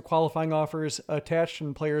players with qualifying offers attached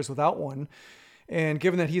and players without one. And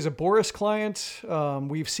given that he's a Boras client,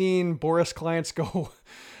 we've seen Boras clients go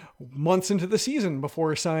months into the season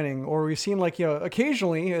before signing, or we've seen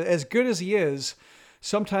occasionally, as good as he is,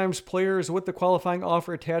 sometimes players with the qualifying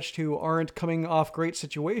offer attached to aren't coming off great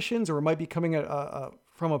situations, or might be coming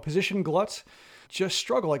from a position glut, just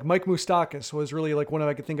struggle. Like Mike Moustakas was really like one of,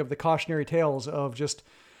 I could think of the cautionary tales of just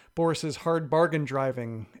Boras's hard bargain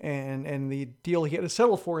driving and the deal he had to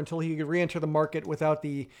settle for until he could re-enter the market without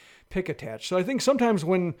the pick attached. So I think sometimes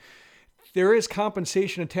when there is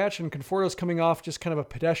compensation attached and Conforto's coming off just kind of a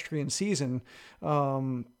pedestrian season,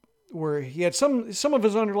 where he had some of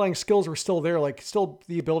his underlying skills were still there, like still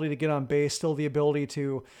the ability to get on base, still the ability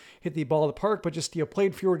to hit the ball at the park, but just,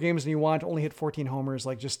 played fewer games than you want, only hit 14 homers,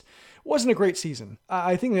 like just wasn't a great season.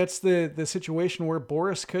 I think that's the situation where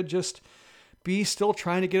Boras could just be still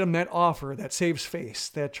trying to get him that offer that saves face,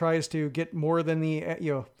 that tries to get more than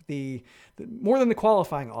more than the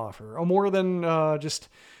qualifying offer, or more than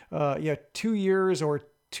 2 years or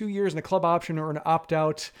 2 years in a club option or an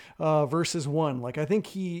opt-out versus one. Like, I think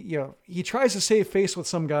he tries to save face with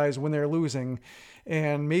some guys when they're losing,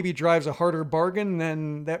 and maybe drives a harder bargain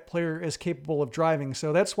than that player is capable of driving.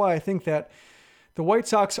 So that's why I think that the White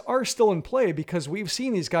Sox are still in play, because we've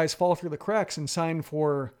seen these guys fall through the cracks and sign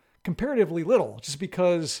for comparatively little, just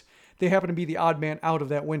because they happen to be the odd man out of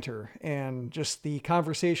that winter. And just the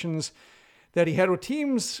conversations that he had with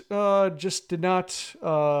teams just did not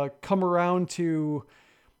come around to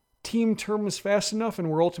team terms fast enough,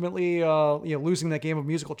 and we're ultimately losing that game of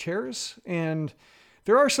musical chairs. And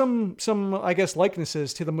there are some I guess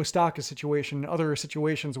likenesses to the Moustakas situation, other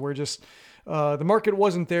situations where just the market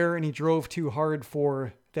wasn't there and he drove too hard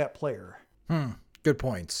for that player. Good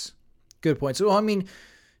points. Well, I mean,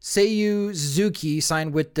 Seiyu Suzuki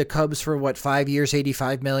signed with the Cubs for 5 years,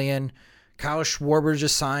 $85 million. Kyle Schwarber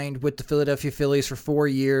just signed with the Philadelphia Phillies for 4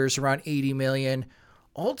 years, around $80 million.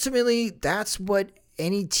 Ultimately, that's what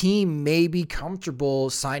any team may be comfortable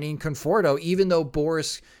signing Conforto, even though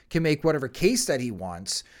Boras can make whatever case that he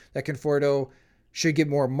wants, that Conforto should get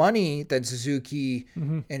more money than Suzuki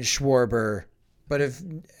and Schwarber. But if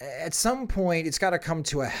at some point it's got to come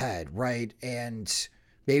to a head, right? And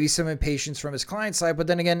maybe some impatience from his client side. But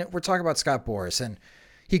then again, we're talking about Scott Boras, and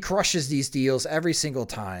he crushes these deals every single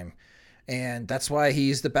time. And that's why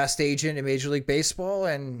he's the best agent in Major League Baseball,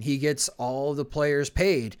 and he gets all the players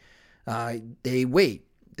paid. They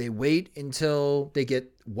wait until they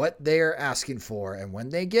get what they're asking for. And when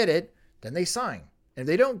they get it, then they sign. And if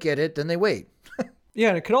they don't get it, then they wait. Yeah.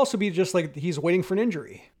 And it could also be just like he's waiting for an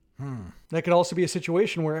injury. That could also be a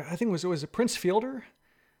situation where I think was it Prince Fielder?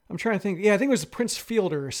 I'm trying to think. Yeah, I think it was Prince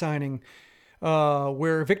Fielder signing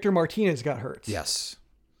where Victor Martinez got hurt. Yes.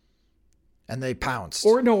 And they pounced.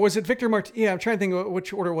 Or no, was it Victor Martinez? Yeah, I'm trying to think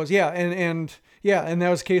which order it was. Yeah, and that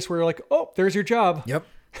was a case where like, oh, there's your job. Yep.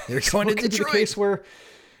 They're going to Detroit. The case where,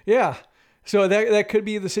 yeah. So that could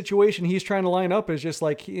be the situation he's trying to line up, is just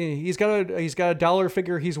like he's got a dollar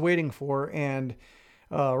figure he's waiting for, and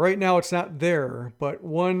right now it's not there. But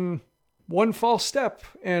one false step,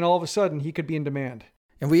 and all of a sudden he could be in demand.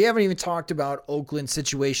 And we haven't even talked about Oakland's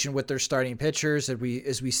situation with their starting pitchers,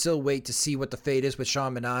 as we still wait to see what the fate is with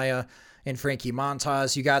Sean Manaea and Frankie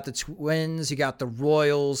Montas. You got the Twins, you got the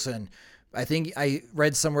Royals, and I think I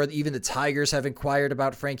read somewhere that even the Tigers have inquired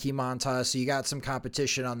about Frankie Montas, so you got some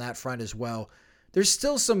competition on that front as well. There's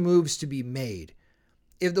still some moves to be made.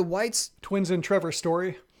 If the Twins and Trevor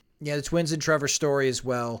Story. Yeah, the Twins and Trevor Story as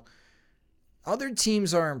well. Other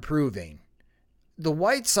teams are improving. The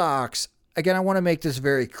White Sox, again, I want to make this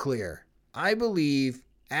very clear. I believe,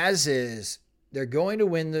 as is, they're going to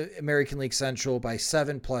win the American League Central by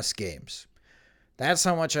 7+ games. That's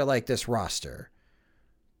how much I like this roster.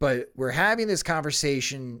 But we're having this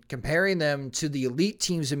conversation comparing them to the elite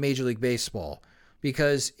teams in Major League Baseball.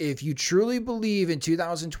 Because if you truly believe in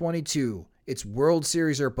 2022, it's World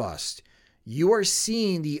Series or bust, you are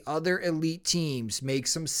seeing the other elite teams make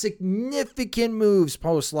some significant moves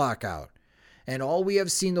post-lockout. And all we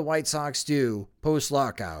have seen the White Sox do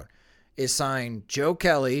post-lockout is sign Joe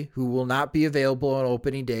Kelly, who will not be available on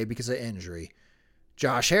opening day because of injury,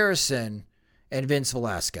 Josh Harrison, and Vince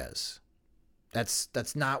Velasquez.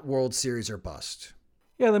 That's not World Series or bust.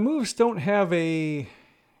 Yeah, the moves don't have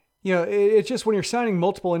it's just when you're signing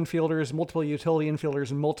multiple infielders, multiple utility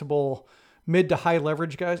infielders, and multiple mid to high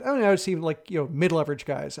leverage guys. I would see like, mid leverage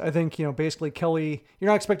guys. I think, basically Kelly, you're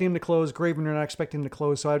not expecting him to close. Graveman, you're not expecting him to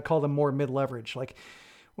close. So I'd call them more mid leverage. Like,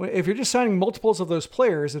 if you're just signing multiples of those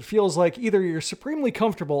players, it feels like either you're supremely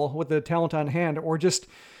comfortable with the talent on hand, or just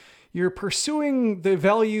you're pursuing the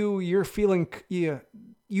value you're feeling,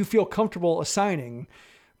 you feel comfortable assigning,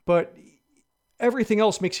 but everything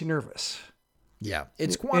else makes you nervous. Yeah,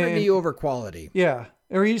 it's quantity over quality. Yeah,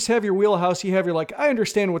 or you just have your wheelhouse. You have your I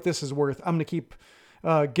understand what this is worth. I'm gonna keep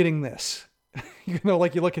getting this. You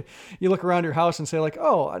look around your house and say like,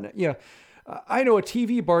 oh, yeah, I know a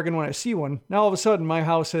TV bargain when I see one. Now all of a sudden my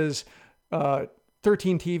house has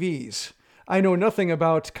 13 TVs. I know nothing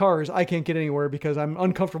about cars. I can't get anywhere because I'm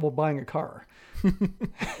uncomfortable buying a car.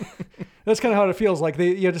 That's kind of how it feels like.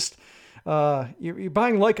 You're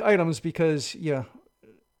buying like items because,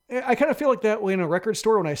 I kind of feel like that way in a record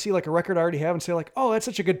store when I see like a record I already have and say like, oh, that's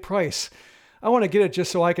such a good price. I want to get it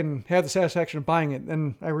just so I can have the satisfaction of buying it.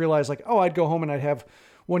 And I realized like, oh, I'd go home and I'd have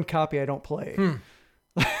one copy I don't play.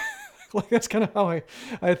 Like that's kind of how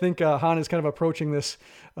I think Han is kind of approaching this,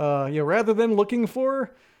 rather than looking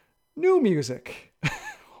for new music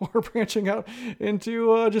or branching out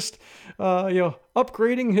into just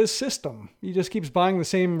upgrading his system. He just keeps buying the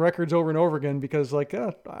same records over and over again because like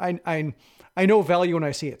I know value when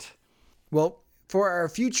I see it. Well, for our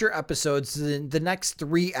future episodes, the next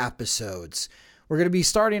 3 episodes, we're going to be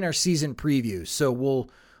starting our season preview. So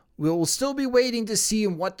we'll still be waiting to see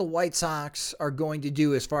what the White Sox are going to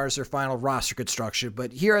do as far as their final roster construction.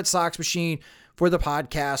 But here at Sox Machine, for the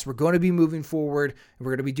podcast, we're going to be moving forward, and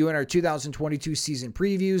we're going to be doing our 2022 season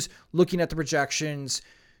previews, looking at the projections,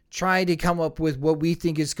 trying to come up with what we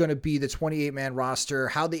think is going to be the 28-man roster,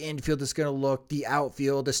 how the infield is going to look, the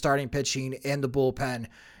outfield, the starting pitching, and the bullpen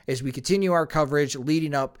as we continue our coverage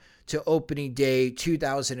leading up to opening day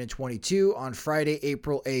 2022 on Friday,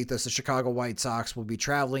 April 8th, as the Chicago White Sox will be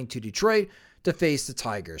traveling to Detroit to face the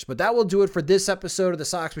Tigers. But that will do it for this episode of the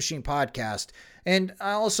Sox Machine podcast. And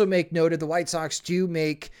I also make note of the White Sox do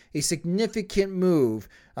make a significant move.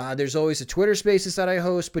 There's always a Twitter Spaces that I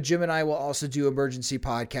host, but Jim and I will also do emergency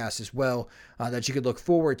podcasts as well that you could look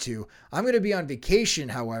forward to. I'm going to be on vacation,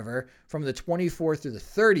 however, from the 24th through the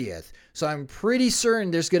 30th. So I'm pretty certain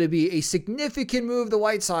there's going to be a significant move the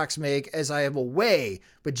White Sox make as I am away.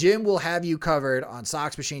 But Jim will have you covered on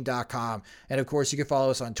SoxMachine.com. And of course, you can follow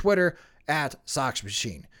us on Twitter at Sox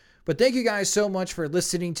Machine. But thank you guys so much for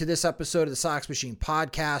listening to this episode of the Sox Machine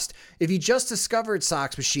podcast. If you just discovered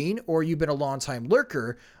Sox Machine or you've been a longtime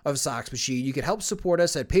lurker of Sox Machine, you can help support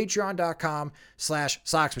us at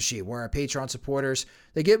patreon.com/Sox Machine, where our Patreon supporters,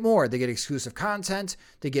 they get more. They get exclusive content,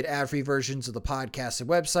 they get ad-free versions of the podcast and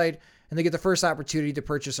website, and they get the first opportunity to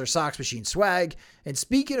purchase our Sox Machine swag. And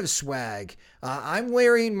speaking of swag, I'm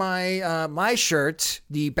wearing my shirt,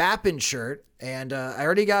 the Bappin shirt, and I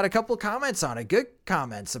already got a couple comments on it, good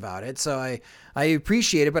comments about it, so I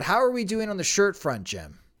appreciate it. But how are we doing on the shirt front,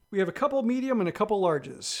 Jim? We have a couple medium and a couple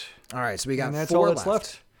larges. All right, so we got and that's 4 all that's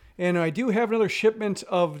left. And I do have another shipment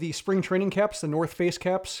of the spring training caps, the North Face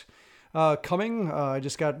caps, coming. I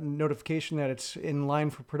just got notification that it's in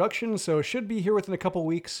line for production, so it should be here within a couple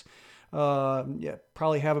weeks.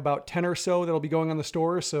 Probably have about 10 or so that'll be going on the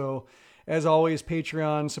store. So as always,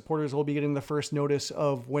 Patreon supporters will be getting the first notice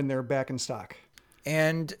of when they're back in stock.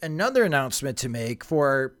 And another announcement to make for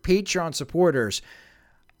our Patreon supporters.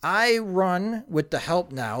 I run, with the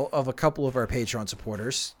help now of a couple of our Patreon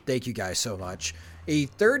supporters, thank you guys so much, a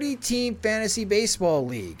 30-team fantasy baseball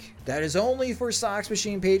league that is only for Sox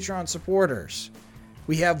Machine Patreon supporters.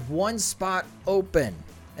 We have 1 spot open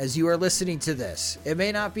as you are listening to this. It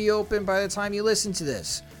may not be open by the time you listen to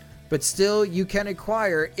this, but still you can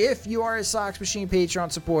acquire if you are a Sox Machine Patreon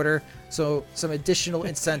supporter. So some additional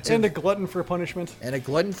incentive. And a glutton for punishment. And a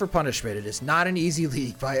glutton for punishment. It is not an easy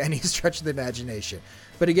league by any stretch of the imagination.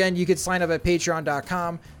 But again, you can sign up at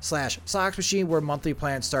patreon.com/Sox Machine, where monthly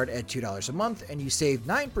plans start at $2 a month and you save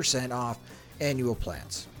 9% off annual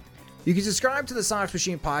plans. You can subscribe to the Sox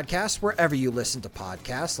Machine podcast wherever you listen to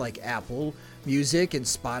podcasts, like Apple Music and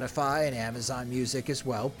Spotify and Amazon Music as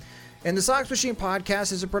well. And the Sox Machine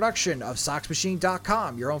podcast is a production of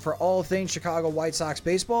SoxMachine.com, your home for all things Chicago White Sox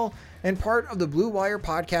baseball and part of the Blue Wire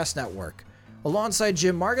Podcast Network. Alongside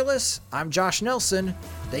Jim Margulis, I'm Josh Nelson.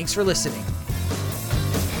 Thanks for listening.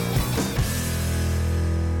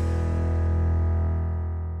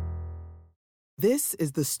 This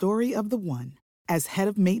is the story of the one. As head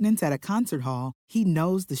of maintenance at a concert hall, he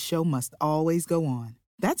knows the show must always go on.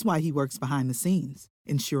 That's why he works behind the scenes,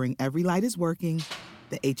 ensuring every light is working,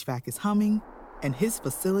 the HVAC is humming, and his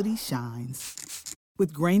facility shines.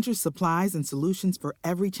 With Grainger's supplies and solutions for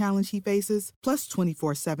every challenge he faces, plus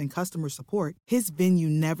 24/7 customer support, his venue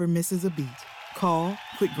never misses a beat. Call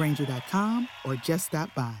quickgrainger.com or just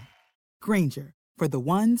stop by. Grainger, for the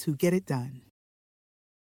ones who get it done.